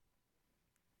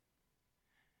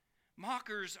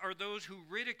 Mockers are those who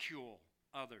ridicule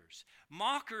others.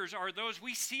 Mockers are those,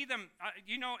 we see them,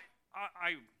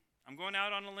 I'm going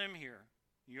out on a limb here.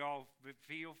 You all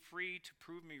feel free to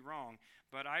prove me wrong,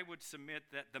 but I would submit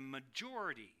that the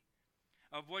majority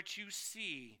of what you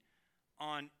see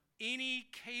on any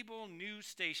cable news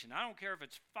station, I don't care if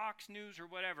it's Fox News or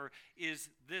whatever, is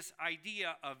this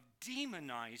idea of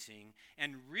demonizing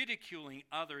and ridiculing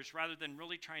others rather than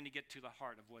really trying to get to the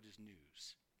heart of what is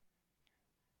news.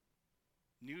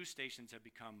 News stations have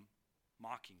become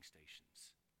mocking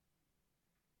stations.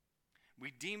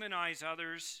 We demonize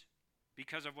others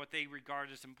because of what they regard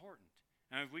as important.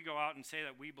 And if we go out and say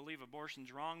that we believe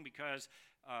abortion's wrong because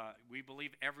we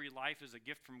believe every life is a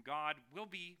gift from God, we'll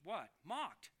be what?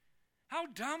 Mocked. How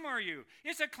dumb are you?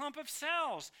 It's a clump of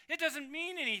cells. It doesn't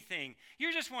mean anything.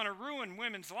 You just want to ruin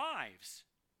women's lives.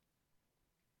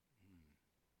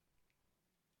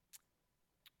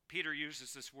 Peter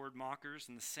uses this word mockers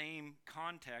in the same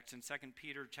context in 2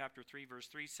 Peter chapter 3, verse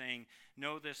 3, saying,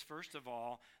 "Know this first of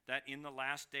all, that in the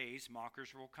last days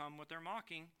mockers will come with their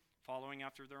mocking, following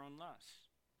after their own lusts."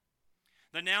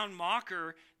 The noun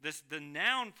mocker, the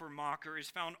noun for mocker is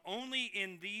found only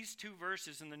in these two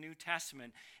verses in the New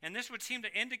Testament. And this would seem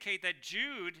to indicate that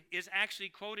Jude is actually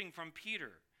quoting from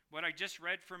Peter. What I just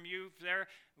read from you there,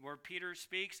 where Peter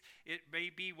speaks, it may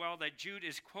be well that Jude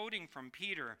is quoting from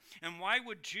Peter. And why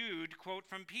would Jude quote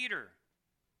from Peter?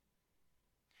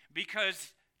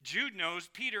 Because Jude knows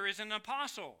Peter is an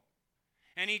apostle.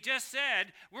 And he just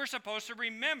said, we're supposed to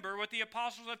remember what the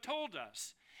apostles have told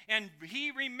us. And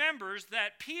he remembers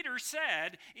that Peter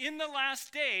said, in the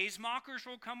last days, mockers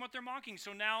will come with their mocking.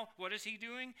 So now, what is he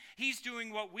doing? He's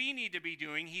doing what we need to be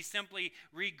doing. He's simply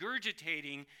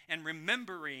regurgitating and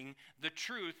remembering the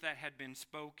truth that had been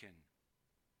spoken.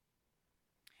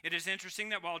 It is interesting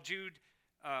that while Jude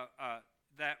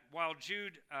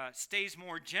stays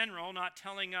more general, not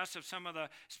telling us of some of the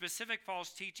specific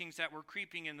false teachings that were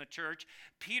creeping in the church,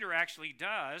 Peter actually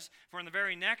does. For in the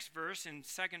very next verse, in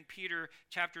 2 Peter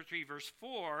chapter 3, verse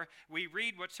 4, we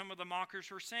read what some of the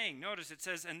mockers were saying. Notice it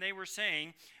says, "And they were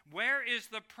saying, 'Where is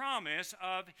the promise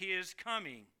of his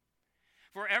coming?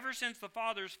 For ever since the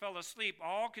fathers fell asleep,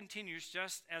 all continues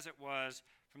just as it was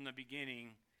from the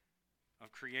beginning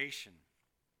of creation.'"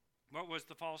 What was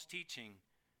the false teaching?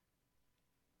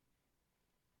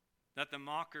 That the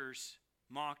mockers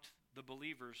mocked the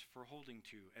believers for holding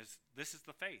to, as this is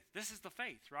the faith. This is the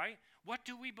faith, right? What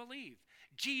do we believe?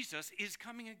 Jesus is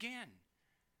coming again.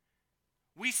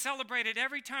 We celebrate it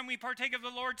every time we partake of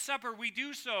the Lord's Supper. We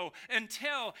do so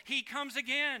until he comes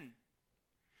again.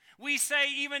 We say,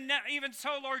 even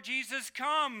so, Lord Jesus,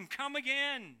 come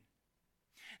again.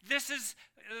 This is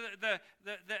the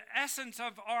essence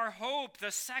of our hope,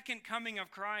 the second coming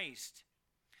of Christ.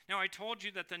 Now, I told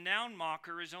you that the noun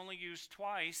mocker is only used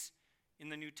twice in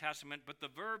the New Testament, but the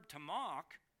verb to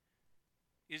mock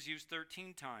is used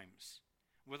 13 times,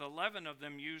 with 11 of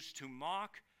them used to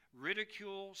mock,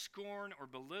 ridicule, scorn, or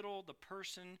belittle the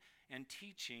person and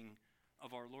teaching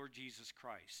of our Lord Jesus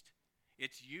Christ.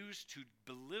 It's used to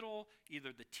belittle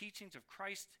either the teachings of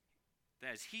Christ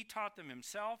as he taught them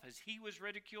himself, as he was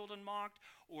ridiculed and mocked,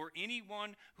 or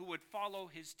anyone who would follow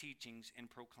his teachings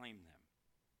and proclaim them.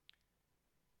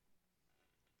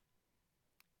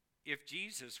 If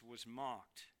Jesus was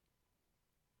mocked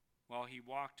while he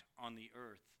walked on the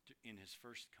earth in his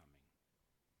first coming,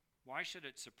 why should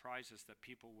it surprise us that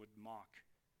people would mock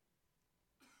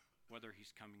whether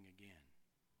he's coming again?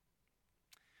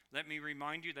 Let me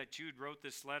remind you that Jude wrote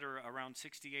this letter around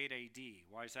 68 AD.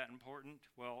 Why is that important?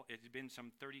 Well, it had been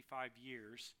some 35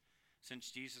 years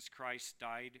since Jesus Christ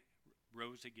died,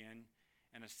 rose again,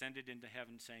 and ascended into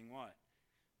heaven, saying what?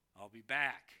 I'll be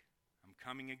back. I'm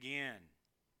coming again.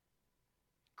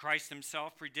 Christ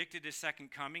himself predicted his second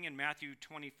coming in Matthew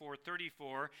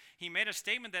 24:34. He made a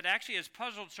statement that actually has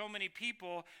puzzled so many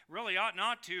people, really ought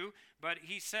not to, but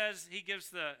he says, he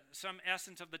gives some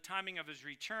essence of the timing of his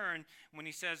return when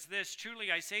he says this,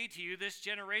 "Truly I say to you, this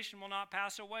generation will not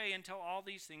pass away until all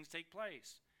these things take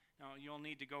place." Now, you'll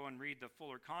need to go and read the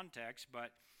fuller context,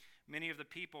 but many of the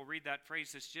people read that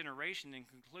phrase, "this generation," and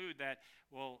conclude that,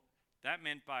 well, that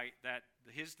meant by that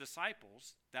his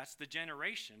disciples, that's the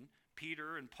generation,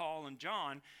 Peter and Paul and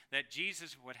John, that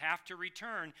Jesus would have to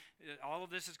return. All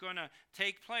of this is going to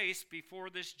take place before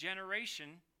this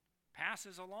generation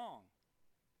passes along.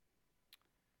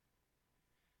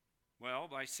 Well,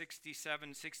 by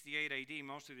 67, 68 AD,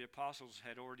 most of the apostles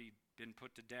had already been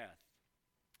put to death.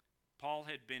 Paul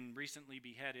had been recently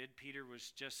beheaded. Peter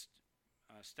was just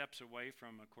steps away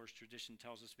from, of course, tradition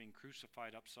tells us, being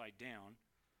crucified upside down.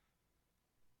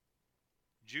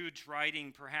 Jude's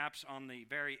writing perhaps on the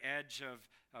very edge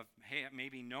of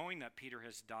maybe knowing that Peter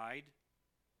has died.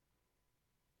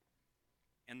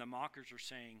 And the mockers are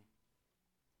saying,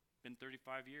 been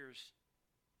 35 years,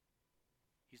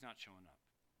 he's not showing up.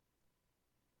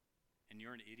 And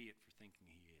you're an idiot for thinking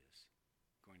he is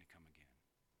going to come again.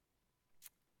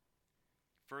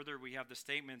 Further, we have the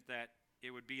statement that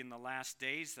it would be in the last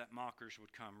days that mockers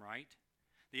would come, right?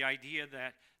 The idea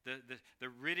that the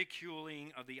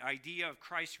ridiculing of the idea of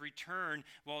Christ's return,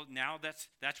 well, now that's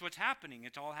what's happening.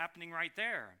 It's all happening right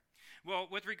there. Well,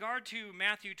 with regard to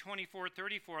Matthew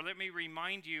 24:34, let me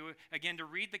remind you again to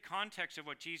read the context of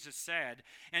what Jesus said.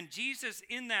 And Jesus,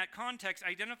 in that context,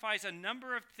 identifies a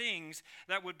number of things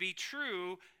that would be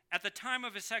true at the time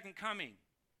of his second coming.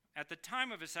 At the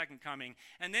time of his second coming.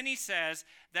 And then he says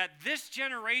that this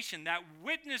generation that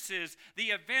witnesses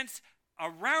the events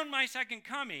around my second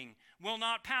coming will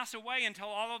not pass away until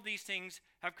all of these things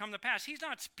have come to pass. He's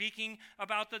not speaking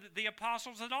about the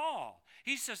apostles at all.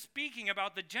 He's just speaking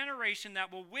about the generation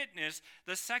that will witness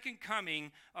the second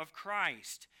coming of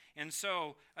Christ. And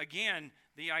so, again,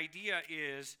 the idea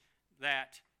is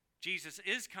that Jesus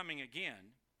is coming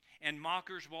again, and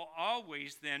mockers will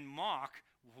always then mock.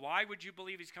 Why would you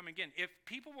believe he's coming again? If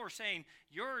people were saying,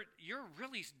 you're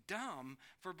really dumb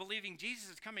for believing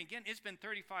Jesus is coming again, it's been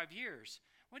 35 years.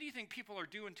 What do you think people are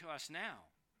doing to us now?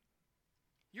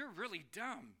 You're really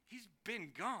dumb. He's been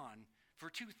gone for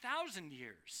 2,000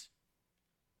 years.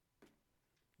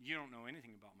 You don't know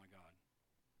anything about my God.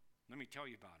 Let me tell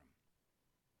you about him.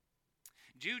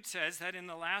 Jude says that in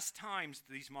the last times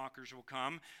these mockers will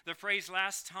come. The phrase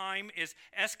last time is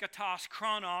eschatos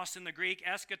chronos in the Greek.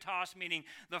 Eschatos meaning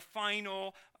the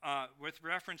final, with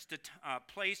reference to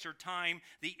place or time,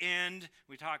 the end.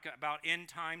 We talk about end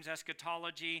times,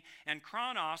 eschatology. And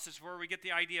chronos is where we get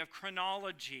the idea of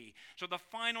chronology. So the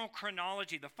final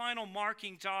chronology, the final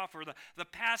markings off, or the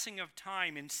passing of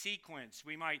time in sequence.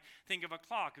 We might think of a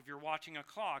clock. If you're watching a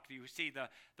clock, you see the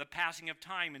passing of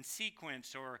time in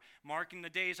sequence, or marking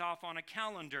the days off on a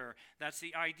calendar. That's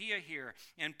the idea here.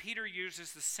 And Peter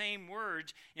uses the same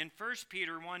words in 1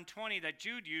 Peter 1:20 that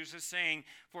Jude uses, saying,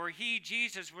 for he,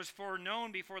 Jesus, was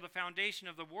foreknown before the foundation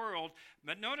of the world.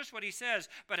 But notice what he says,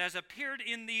 but has appeared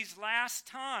in these last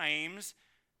times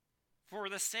for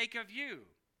the sake of you.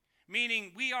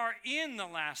 Meaning we are in the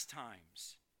last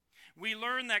times. We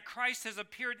learn that Christ has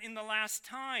appeared in the last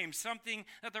time, something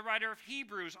that the writer of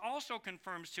Hebrews also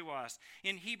confirms to us.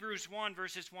 In Hebrews 1,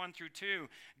 verses 1 through 2,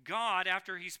 God,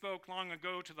 after he spoke long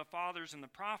ago to the fathers and the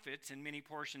prophets in many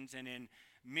portions and in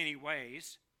many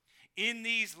ways, in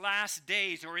these last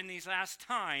days, or in these last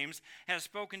times, has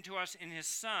spoken to us in his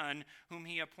Son, whom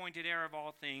he appointed heir of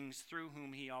all things, through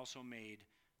whom he also made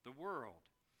the world.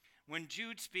 When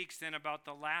Jude speaks then about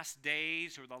the last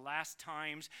days or the last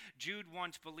times, Jude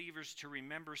wants believers to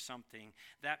remember something.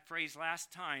 That phrase,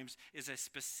 last times, is a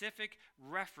specific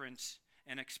reference,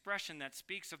 an expression that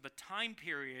speaks of the time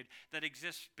period that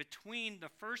exists between the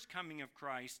first coming of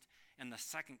Christ and the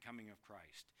second coming of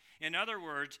Christ. In other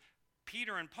words,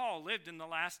 Peter and Paul lived in the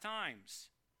last times.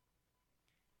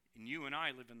 And you and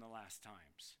I live in the last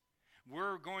times.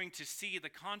 We're going to see the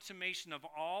consummation of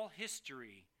all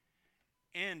history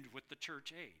end with the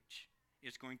church age.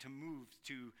 It's going to move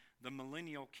to the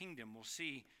millennial kingdom.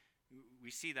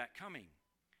 We see that coming.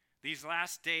 These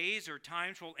last days or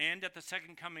times will end at the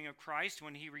second coming of Christ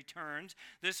when he returns.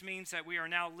 This means that we are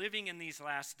now living in these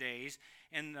last days.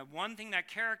 And the one thing that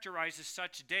characterizes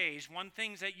such days, one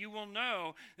thing that you will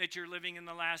know that you're living in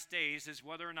the last days, is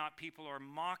whether or not people are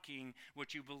mocking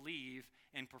what you believe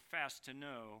and profess to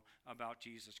know about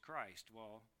Jesus Christ.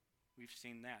 Well, we've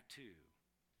seen that too.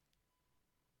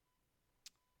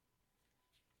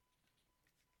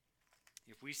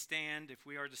 If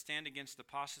we are to stand against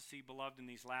apostasy, beloved, in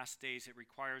these last days, it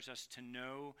requires us to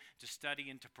know, to study,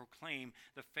 and to proclaim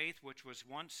the faith which was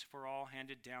once for all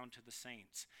handed down to the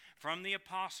saints. From the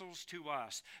apostles to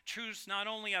us, truths not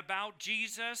only about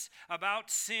Jesus, about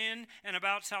sin, and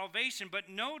about salvation, but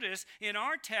notice in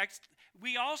our text,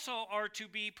 we also are to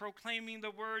be proclaiming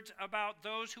the words about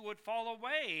those who would fall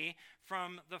away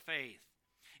from the faith.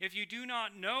 If you do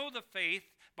not know the faith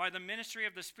by the ministry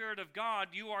of the Spirit of God,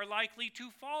 you are likely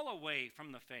to fall away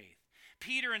from the faith.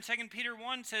 Peter in 2 Peter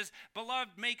 1 says,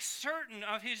 beloved, make certain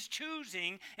of his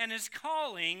choosing and his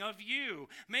calling of you.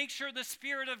 Make sure the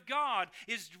Spirit of God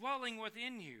is dwelling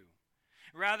within you.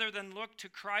 Rather than look to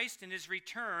Christ and his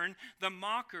return, the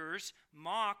mockers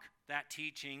mock that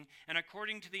teaching. And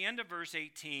according to the end of verse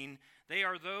 18, they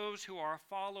are those who are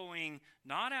following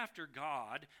not after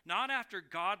God, not after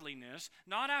godliness,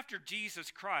 not after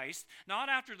Jesus Christ, not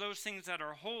after those things that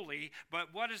are holy,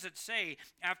 but what does it say?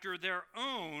 After their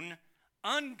own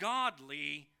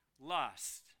ungodly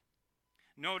lust.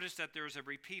 Notice that there's a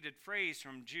repeated phrase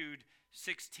from Jude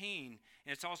 16.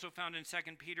 And it's also found in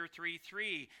 2 Peter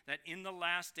 3:3 that in the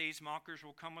last days mockers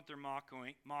will come with their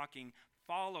mocking,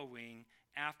 following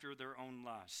after their own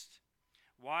lust.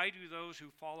 Why do those who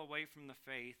fall away from the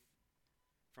faith,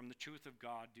 from the truth of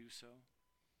God, do so?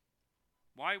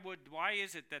 Why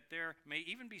is it that there may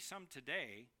even be some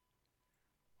today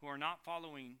who are not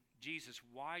following Jesus?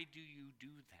 Why do you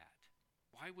do that?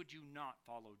 Why would you not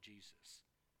follow Jesus?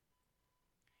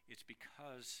 It's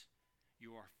because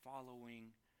you are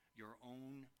following your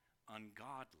own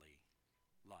ungodly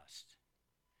lust.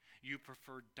 You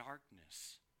prefer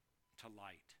darkness to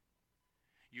light.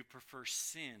 You prefer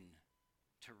sin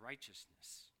to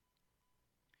righteousness.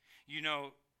 You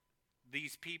know,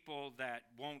 these people that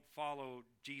won't follow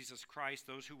Jesus Christ,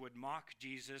 those who would mock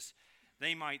Jesus,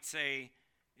 they might say,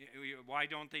 why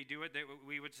don't they do it?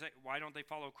 We would say, why don't they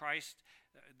follow Christ?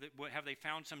 Have they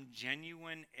found some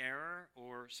genuine error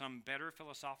or some better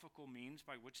philosophical means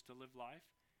by which to live life?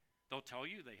 They'll tell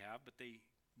you they have, but they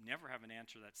never have an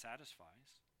answer that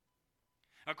satisfies.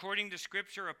 According to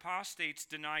Scripture, apostates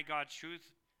deny God's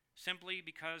truth simply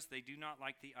because they do not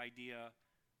like the idea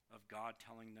of God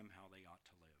telling them how they ought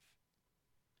to live.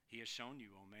 He has shown you,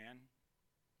 O man,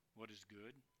 what is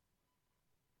good.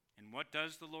 And what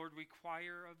does the Lord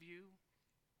require of you?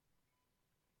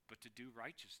 But to do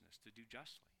righteousness, to do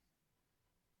justly,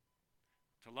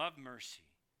 to love mercy,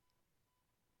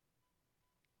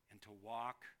 and to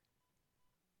walk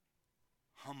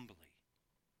humbly,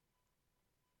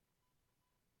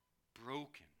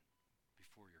 broken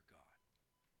before your God.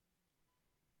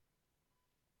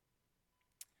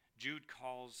 Jude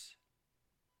calls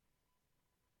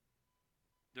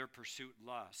their pursuit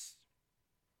lust.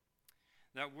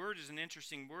 That word is an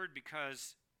interesting word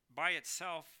because by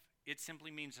itself, it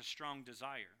simply means a strong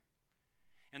desire.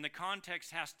 And the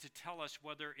context has to tell us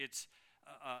whether it's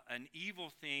an evil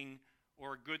thing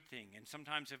or a good thing. And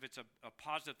sometimes if it's a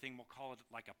positive thing, we'll call it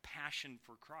like a passion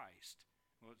for Christ.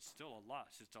 Well, it's still a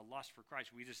lust. It's a lust for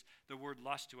Christ. The word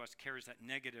lust to us carries that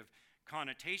negative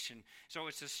connotation. So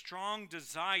it's a strong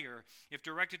desire. If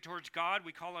directed towards God,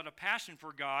 we call it a passion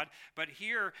for God. But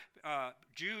here,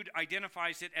 Jude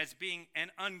identifies it as being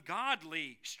an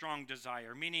ungodly strong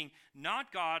desire, meaning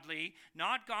not godly,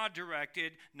 not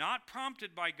God-directed, not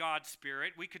prompted by God's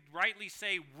Spirit. We could rightly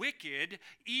say wicked,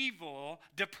 evil,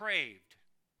 depraved.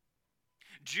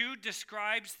 Jude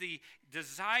describes the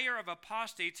desire of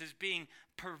apostates as being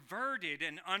perverted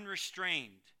and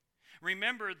unrestrained.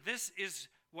 Remember, this is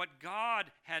what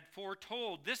God had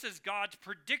foretold. This is God's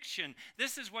prediction.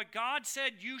 This is what God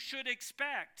said you should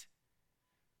expect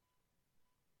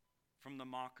from the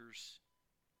mockers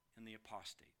and the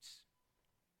apostates.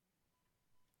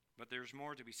 But there's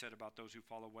more to be said about those who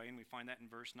fall away, and we find that in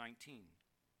verse 19.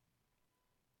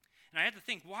 And I had to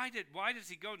think, why does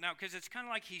he go now? Because it's kind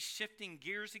of like he's shifting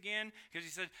gears again. Because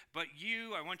he said, but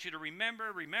you, I want you to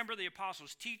remember the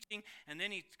apostles' teaching. And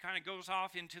then he kind of goes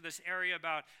off into this area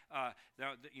about,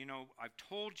 I've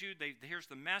told you, here's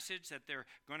the message that they're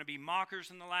going to be mockers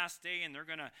in the last day. And they're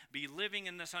going to be living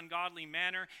in this ungodly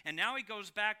manner. And now he goes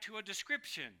back to a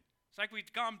description. It's like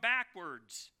we've gone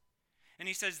backwards. And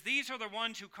he says, these are the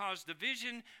ones who cause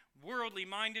division, worldly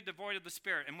minded, devoid of the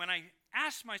Spirit. And when I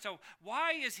asked myself,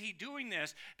 why is he doing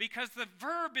this? Because the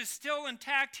verb is still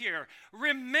intact here.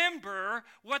 Remember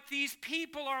what these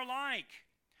people are like.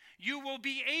 You will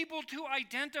be able to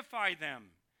identify them.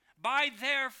 By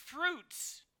their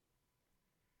fruits,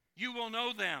 you will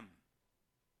know them.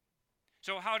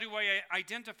 So how do I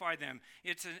identify them?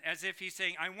 It's as if he's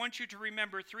saying, I want you to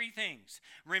remember three things.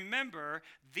 Remember,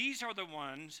 these are the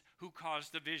ones who cause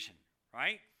division,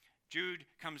 right? Jude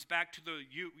comes back to the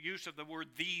use of the word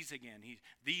these again.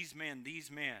 These men.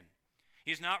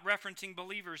 He's not referencing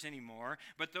believers anymore,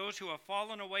 but those who have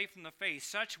fallen away from the faith.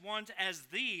 Such ones as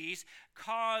these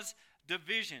cause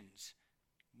divisions.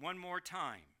 One more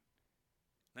time.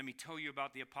 Let me tell you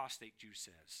about the apostate, Jude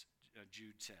says.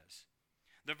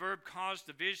 The verb cause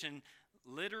division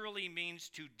literally means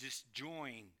to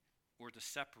disjoin or to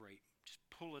separate, just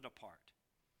pull it apart.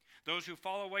 Those who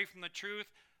fall away from the truth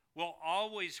will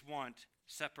always want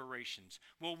separations,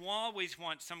 will always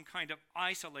want some kind of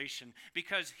isolation,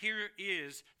 because here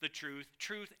is the truth.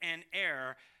 Truth and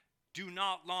error do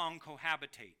not long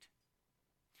cohabitate.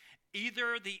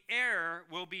 Either the error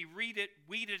will be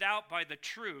weeded out by the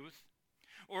truth,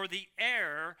 or the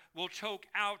error will choke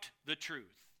out the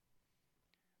truth.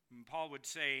 And Paul would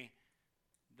say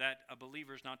that a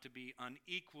believer is not to be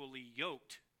unequally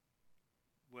yoked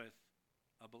with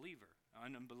a believer,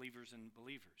 unbelievers and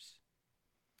believers.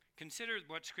 Consider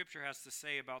what Scripture has to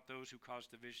say about those who cause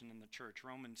division in the church.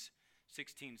 Romans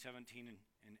 16, 17,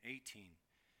 and 18.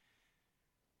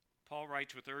 Paul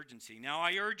writes with urgency, "Now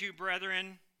I urge you,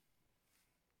 brethren,"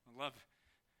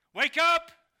 wake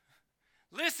up!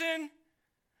 Listen!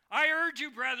 "I urge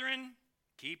you, brethren,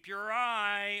 keep your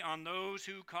eye on those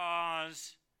who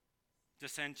cause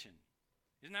dissension."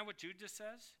 Isn't that what Jude just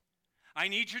says? I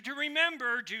need you to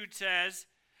remember, Jude says,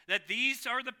 that these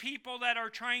are the people that are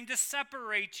trying to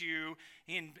separate you.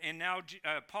 And now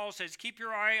Paul says, keep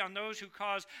your eye on those who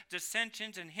cause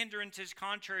dissensions and hindrances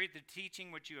contrary to the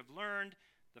teaching which you have learned,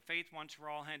 the faith once for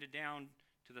all handed down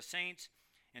to the saints,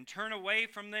 and turn away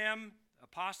from them,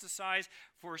 apostatize,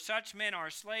 for such men are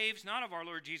slaves, not of our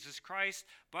Lord Jesus Christ,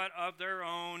 but of their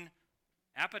own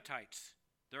appetites,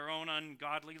 their own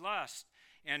ungodly lust.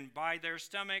 And by their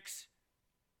stomachs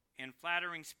and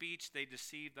flattering speech, they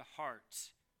deceive the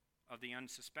hearts of the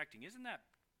unsuspecting. Isn't that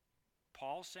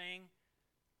Paul saying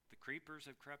the creepers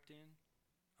have crept in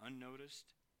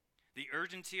unnoticed? The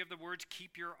urgency of the words,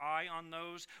 keep your eye on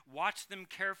those, watch them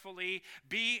carefully,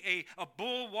 be a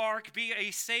bulwark, be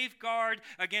a safeguard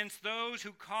against those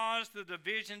who cause the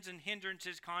divisions and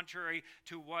hindrances contrary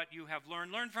to what you have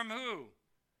learned. Learn from who?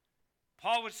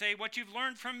 Paul would say, what you've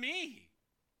learned from me.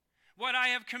 What I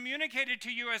have communicated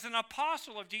to you as an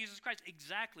apostle of Jesus Christ.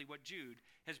 Exactly what Jude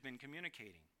has been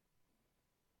communicating.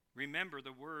 Remember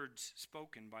the words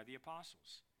spoken by the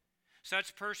apostles.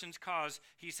 Such persons cause,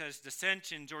 he says,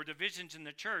 dissensions or divisions in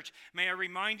the church. May I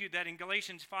remind you that in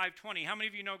Galatians 5:20, how many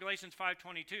of you know Galatians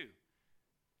 5:22?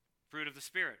 Fruit of the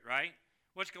Spirit, right?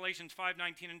 What's Galatians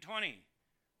 5:19 and 20?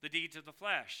 The deeds of the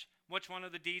flesh. What's one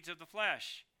of the deeds of the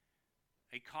flesh?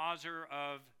 A causer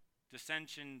of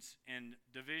dissensions and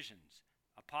divisions.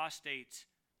 Apostates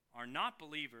are not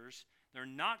believers. They're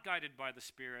not guided by the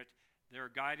Spirit. They're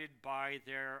guided by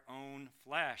their own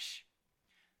flesh.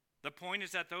 The point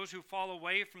is that those who fall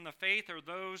away from the faith are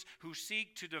those who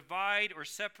seek to divide or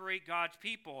separate God's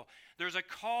people. There's a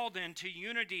call then to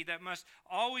unity that must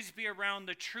always be around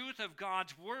the truth of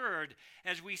God's word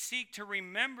as we seek to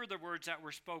remember the words that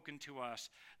were spoken to us,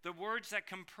 the words that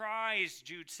comprise,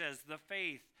 Jude says, the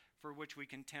faith for which we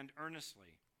contend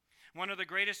earnestly. One of the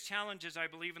greatest challenges, I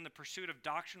believe, in the pursuit of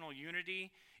doctrinal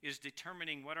unity is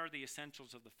determining what are the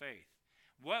essentials of the faith.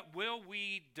 What will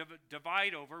we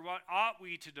divide over? What ought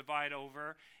we to divide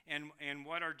over? And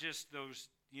what are just those,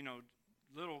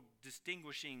 little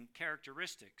distinguishing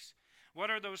characteristics?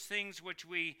 What are those things which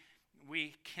we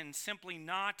can simply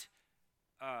not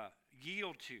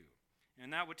yield to?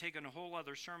 And that would take a whole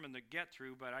other sermon to get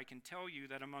through, but I can tell you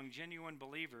that among genuine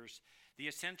believers, the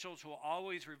essentials will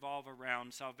always revolve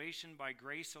around salvation by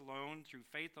grace alone, through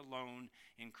faith alone,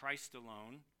 in Christ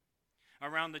alone,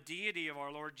 around the deity of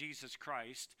our Lord Jesus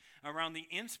Christ, around the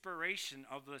inspiration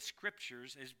of the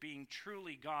Scriptures as being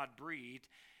truly God-breathed,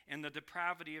 and the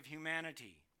depravity of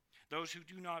humanity. Those who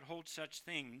do not hold such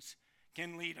things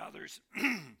can lead others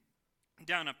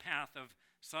down a path of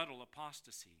subtle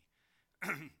apostasy.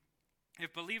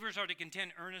 If believers are to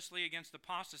contend earnestly against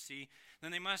apostasy,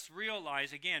 then they must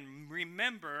realize, again,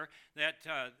 remember that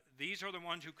these are the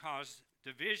ones who cause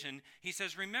division. He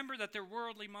says, remember that they're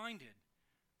worldly minded.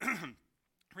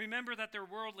 Remember that they're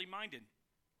worldly minded.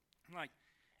 Like,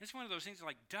 it's one of those things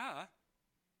like, duh.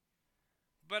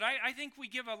 But I think we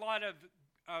give a lot of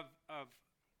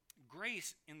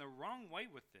grace in the wrong way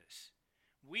with this.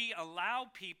 We allow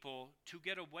people to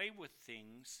get away with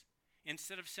things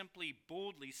instead of simply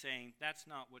boldly saying, that's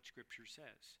not what Scripture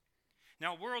says.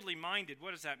 Now, worldly minded,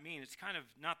 what does that mean? It's kind of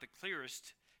not the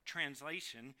clearest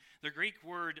translation. The Greek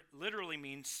word literally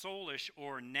means soulish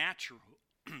or natural.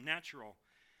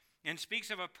 And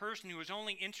speaks of a person who is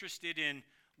only interested in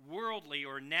worldly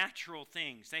or natural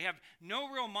things. They have no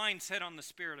real mind set on the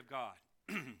Spirit of God.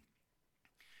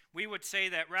 We would say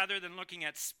that rather than looking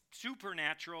at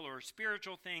supernatural or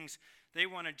spiritual things, they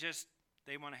want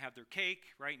to have their cake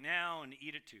right now and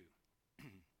eat it too.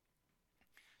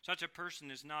 Such a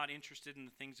person is not interested in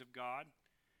the things of God.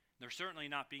 They're certainly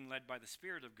not being led by the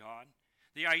Spirit of God.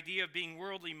 The idea of being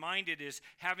worldly minded is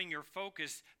having your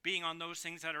focus being on those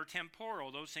things that are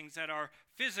temporal, those things that are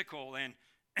physical and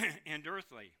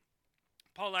earthly.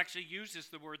 Paul actually uses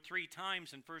the word 3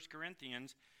 times in 1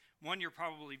 Corinthians. One you're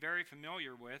probably very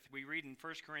familiar with. We read in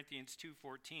 1 Corinthians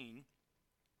 2:14,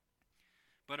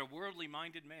 but a worldly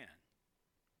minded man.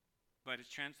 But it's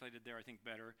translated there, I think,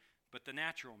 better. but the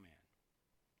natural man.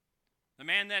 The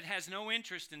man that has no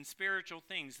interest in spiritual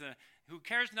things, who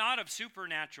cares not of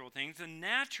supernatural things. The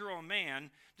natural man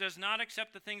does not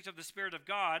accept the things of the Spirit of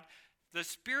God, the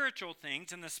spiritual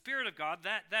things, and the Spirit of God,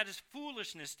 that is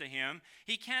foolishness to him.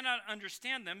 He cannot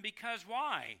understand them because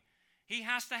why? He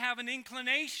has to have an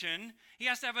inclination, he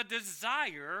has to have a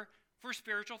desire for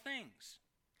spiritual things.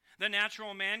 The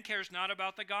natural man cares not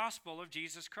about the gospel of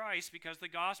Jesus Christ because the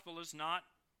gospel is not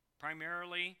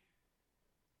primarily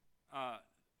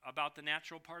about the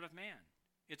natural part of man.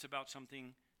 It's about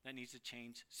something that needs to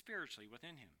change spiritually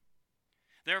within him.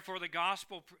 Therefore, the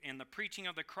gospel and the preaching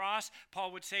of the cross,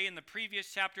 Paul would say in the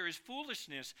previous chapter, is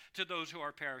foolishness to those who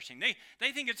are perishing.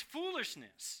 They think it's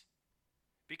foolishness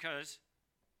because,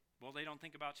 well, they don't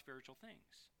think about spiritual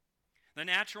things. The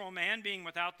natural man, being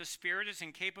without the Spirit, is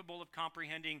incapable of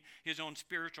comprehending his own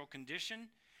spiritual condition.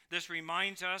 This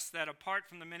reminds us that apart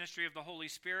from the ministry of the Holy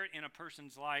Spirit in a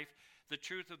person's life, the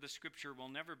truth of the Scripture will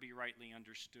never be rightly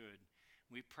understood.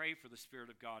 We pray for the Spirit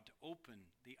of God to open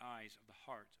the eyes of the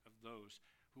heart of those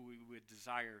who we would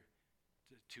desire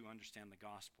to understand the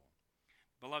gospel.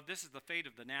 Beloved, this is the fate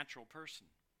of the natural person.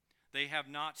 They have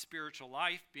not spiritual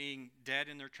life, being dead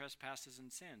in their trespasses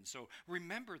and sins. So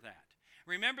remember that.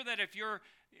 Remember that if you're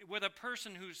with a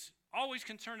person who's always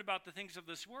concerned about the things of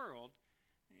this world,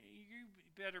 you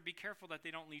better be careful that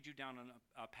they don't lead you down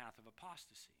a path of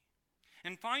apostasy.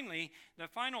 And finally, the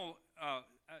final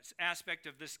aspect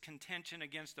of this contention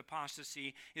against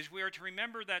apostasy is we are to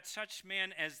remember that such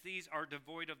men as these are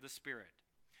devoid of the Spirit.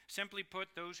 Simply put,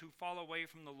 those who fall away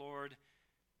from the Lord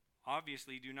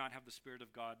obviously do not have the Spirit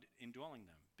of God indwelling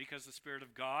them, because the Spirit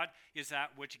of God is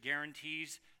that which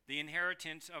guarantees the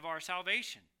inheritance of our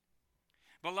salvation.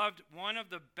 Beloved, one of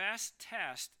the best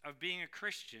tests of being a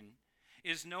Christian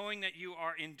is knowing that you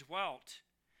are indwelt,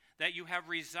 that you have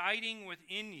residing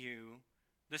within you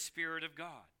the Spirit of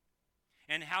God.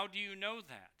 And how do you know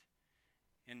that?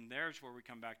 And there's where we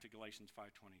come back to Galatians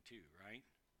 5:22, right?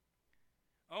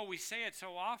 Oh, we say it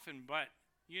so often, but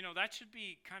that should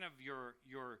be kind of your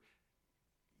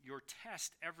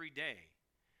test every day.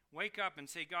 Wake up and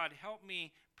say, God, help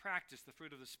me practice the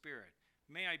fruit of the Spirit.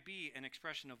 May I be an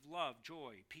expression of love,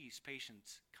 joy, peace,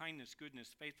 patience, kindness, goodness,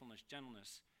 faithfulness,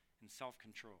 gentleness, and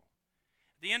self-control.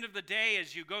 At the end of the day,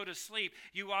 as you go to sleep,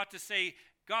 you ought to say,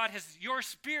 God, has your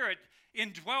Spirit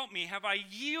indwelt me? Have I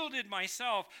yielded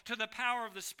myself to the power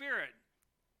of the Spirit?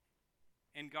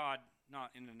 And God,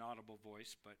 not in an audible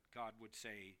voice, but God would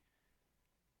say,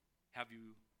 have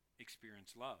you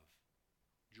experienced love,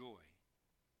 joy,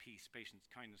 peace, patience,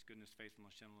 kindness, goodness,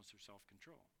 faithfulness, gentleness, or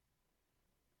self-control?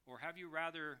 Or have you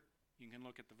rather, you can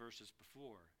look at the verses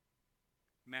before,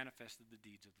 manifested the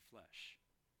deeds of the flesh?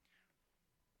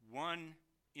 One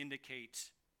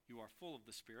indicates you are full of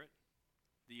the Spirit.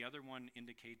 The other one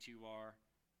indicates you are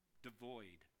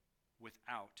devoid,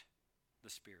 without the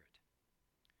Spirit.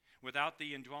 Without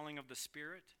the indwelling of the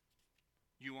Spirit,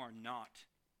 you are not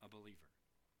a believer.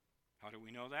 How do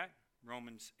we know that?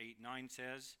 Romans 8:9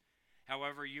 says,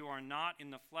 however, you are not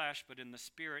in the flesh, but in the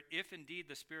Spirit, if indeed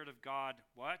the Spirit of God,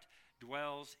 what?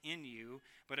 Dwells in you.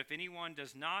 But if anyone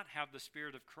does not have the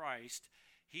Spirit of Christ,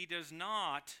 he does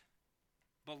not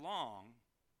belong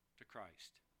to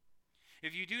Christ.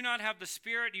 If you do not have the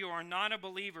Spirit, you are not a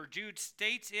believer. Jude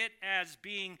states it as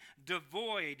being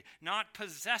devoid, not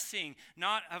possessing,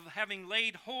 not of having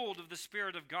laid hold of the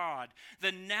Spirit of God.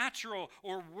 The natural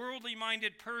or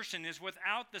worldly-minded person is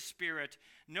without the Spirit.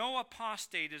 No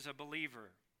apostate is a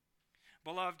believer.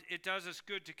 Beloved, it does us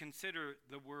good to consider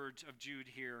the words of Jude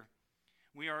here.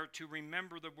 We are to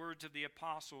remember the words of the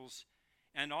apostles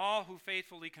and all who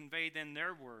faithfully conveyed in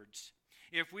their words.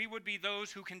 If we would be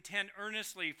those who contend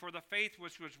earnestly for the faith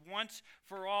which was once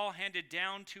for all handed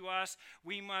down to us,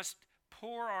 we must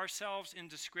pour ourselves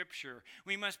into Scripture.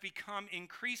 We must become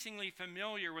increasingly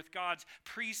familiar with God's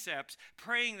precepts,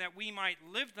 praying that we might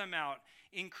live them out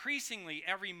increasingly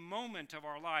every moment of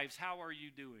our lives. How are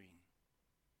you doing?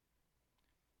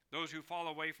 Those who fall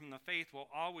away from the faith will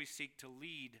always seek to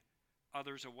lead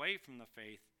others away from the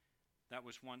faith that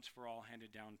was once for all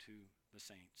handed down to the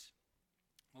saints.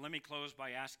 Well, let me close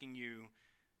by asking you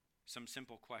some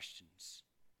simple questions.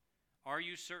 Are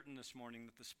you certain this morning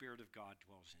that the Spirit of God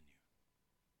dwells in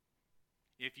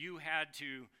you? If you had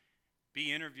to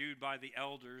be interviewed by the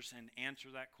elders and answer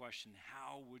that question,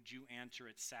 how would you answer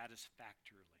it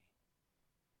satisfactorily?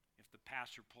 If the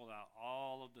pastor pulled out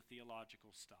all of the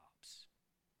theological stops,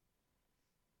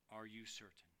 are you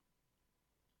certain?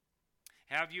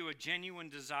 Have you a genuine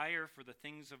desire for the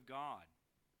things of God?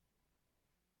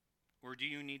 Or do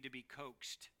you need to be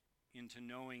coaxed into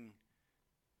knowing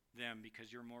them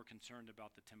because you're more concerned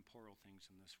about the temporal things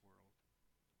in this world.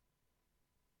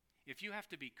 If you have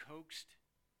to be coaxed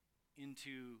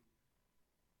into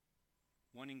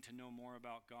wanting to know more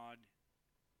about God,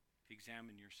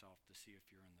 examine yourself to see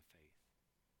if you're in the faith.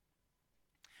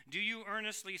 Do you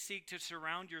earnestly seek to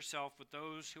surround yourself with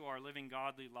those who are living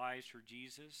godly lives for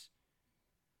Jesus?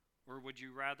 Or would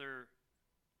you rather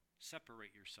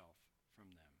separate yourself from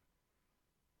them?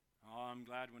 Oh, I'm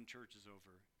glad when church is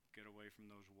over. Get away from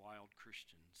those wild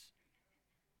Christians.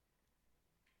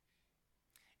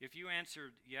 If you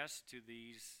answered yes to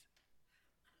these,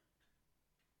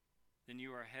 then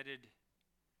you are headed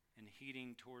and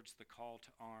heeding towards the call to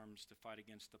arms to fight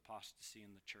against apostasy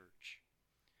in the church.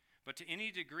 But to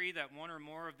any degree that one or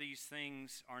more of these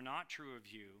things are not true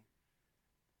of you,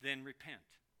 then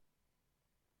repent.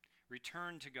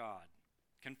 Return to God.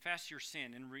 Confess your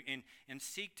sin and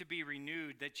seek to be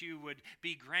renewed, that you would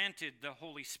be granted the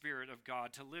Holy Spirit of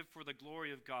God to live for the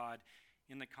glory of God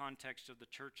in the context of the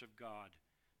church of God,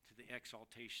 to the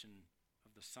exaltation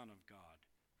of the Son of God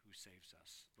who saves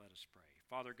us. Let us pray.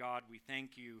 Father God, we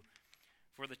thank you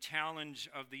for the challenge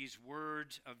of these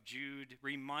words of Jude,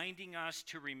 reminding us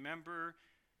to remember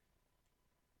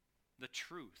the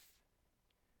truth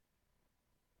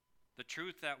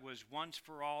that was once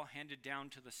for all handed down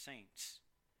to the saints,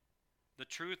 the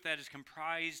truth that is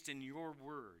comprised in your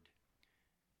word.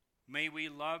 May we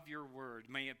love your word.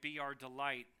 May it be our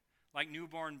delight. Like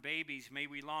newborn babies, may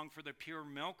we long for the pure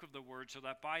milk of the word, so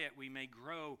that by it we may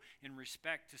grow in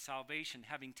respect to salvation,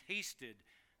 having tasted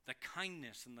the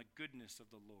kindness and the goodness of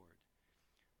the Lord.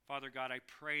 Father God, I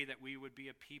pray that we would be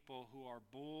a people who are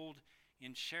bold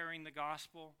in sharing the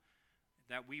gospel,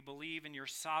 that we believe in your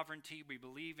sovereignty, we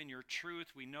believe in your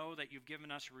truth. We know that you've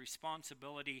given us a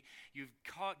responsibility. You've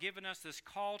given us this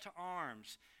call to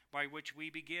arms by which we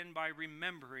begin by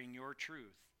remembering your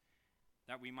truth,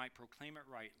 that we might proclaim it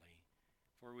rightly.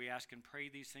 For we ask and pray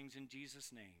these things in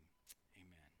Jesus' name.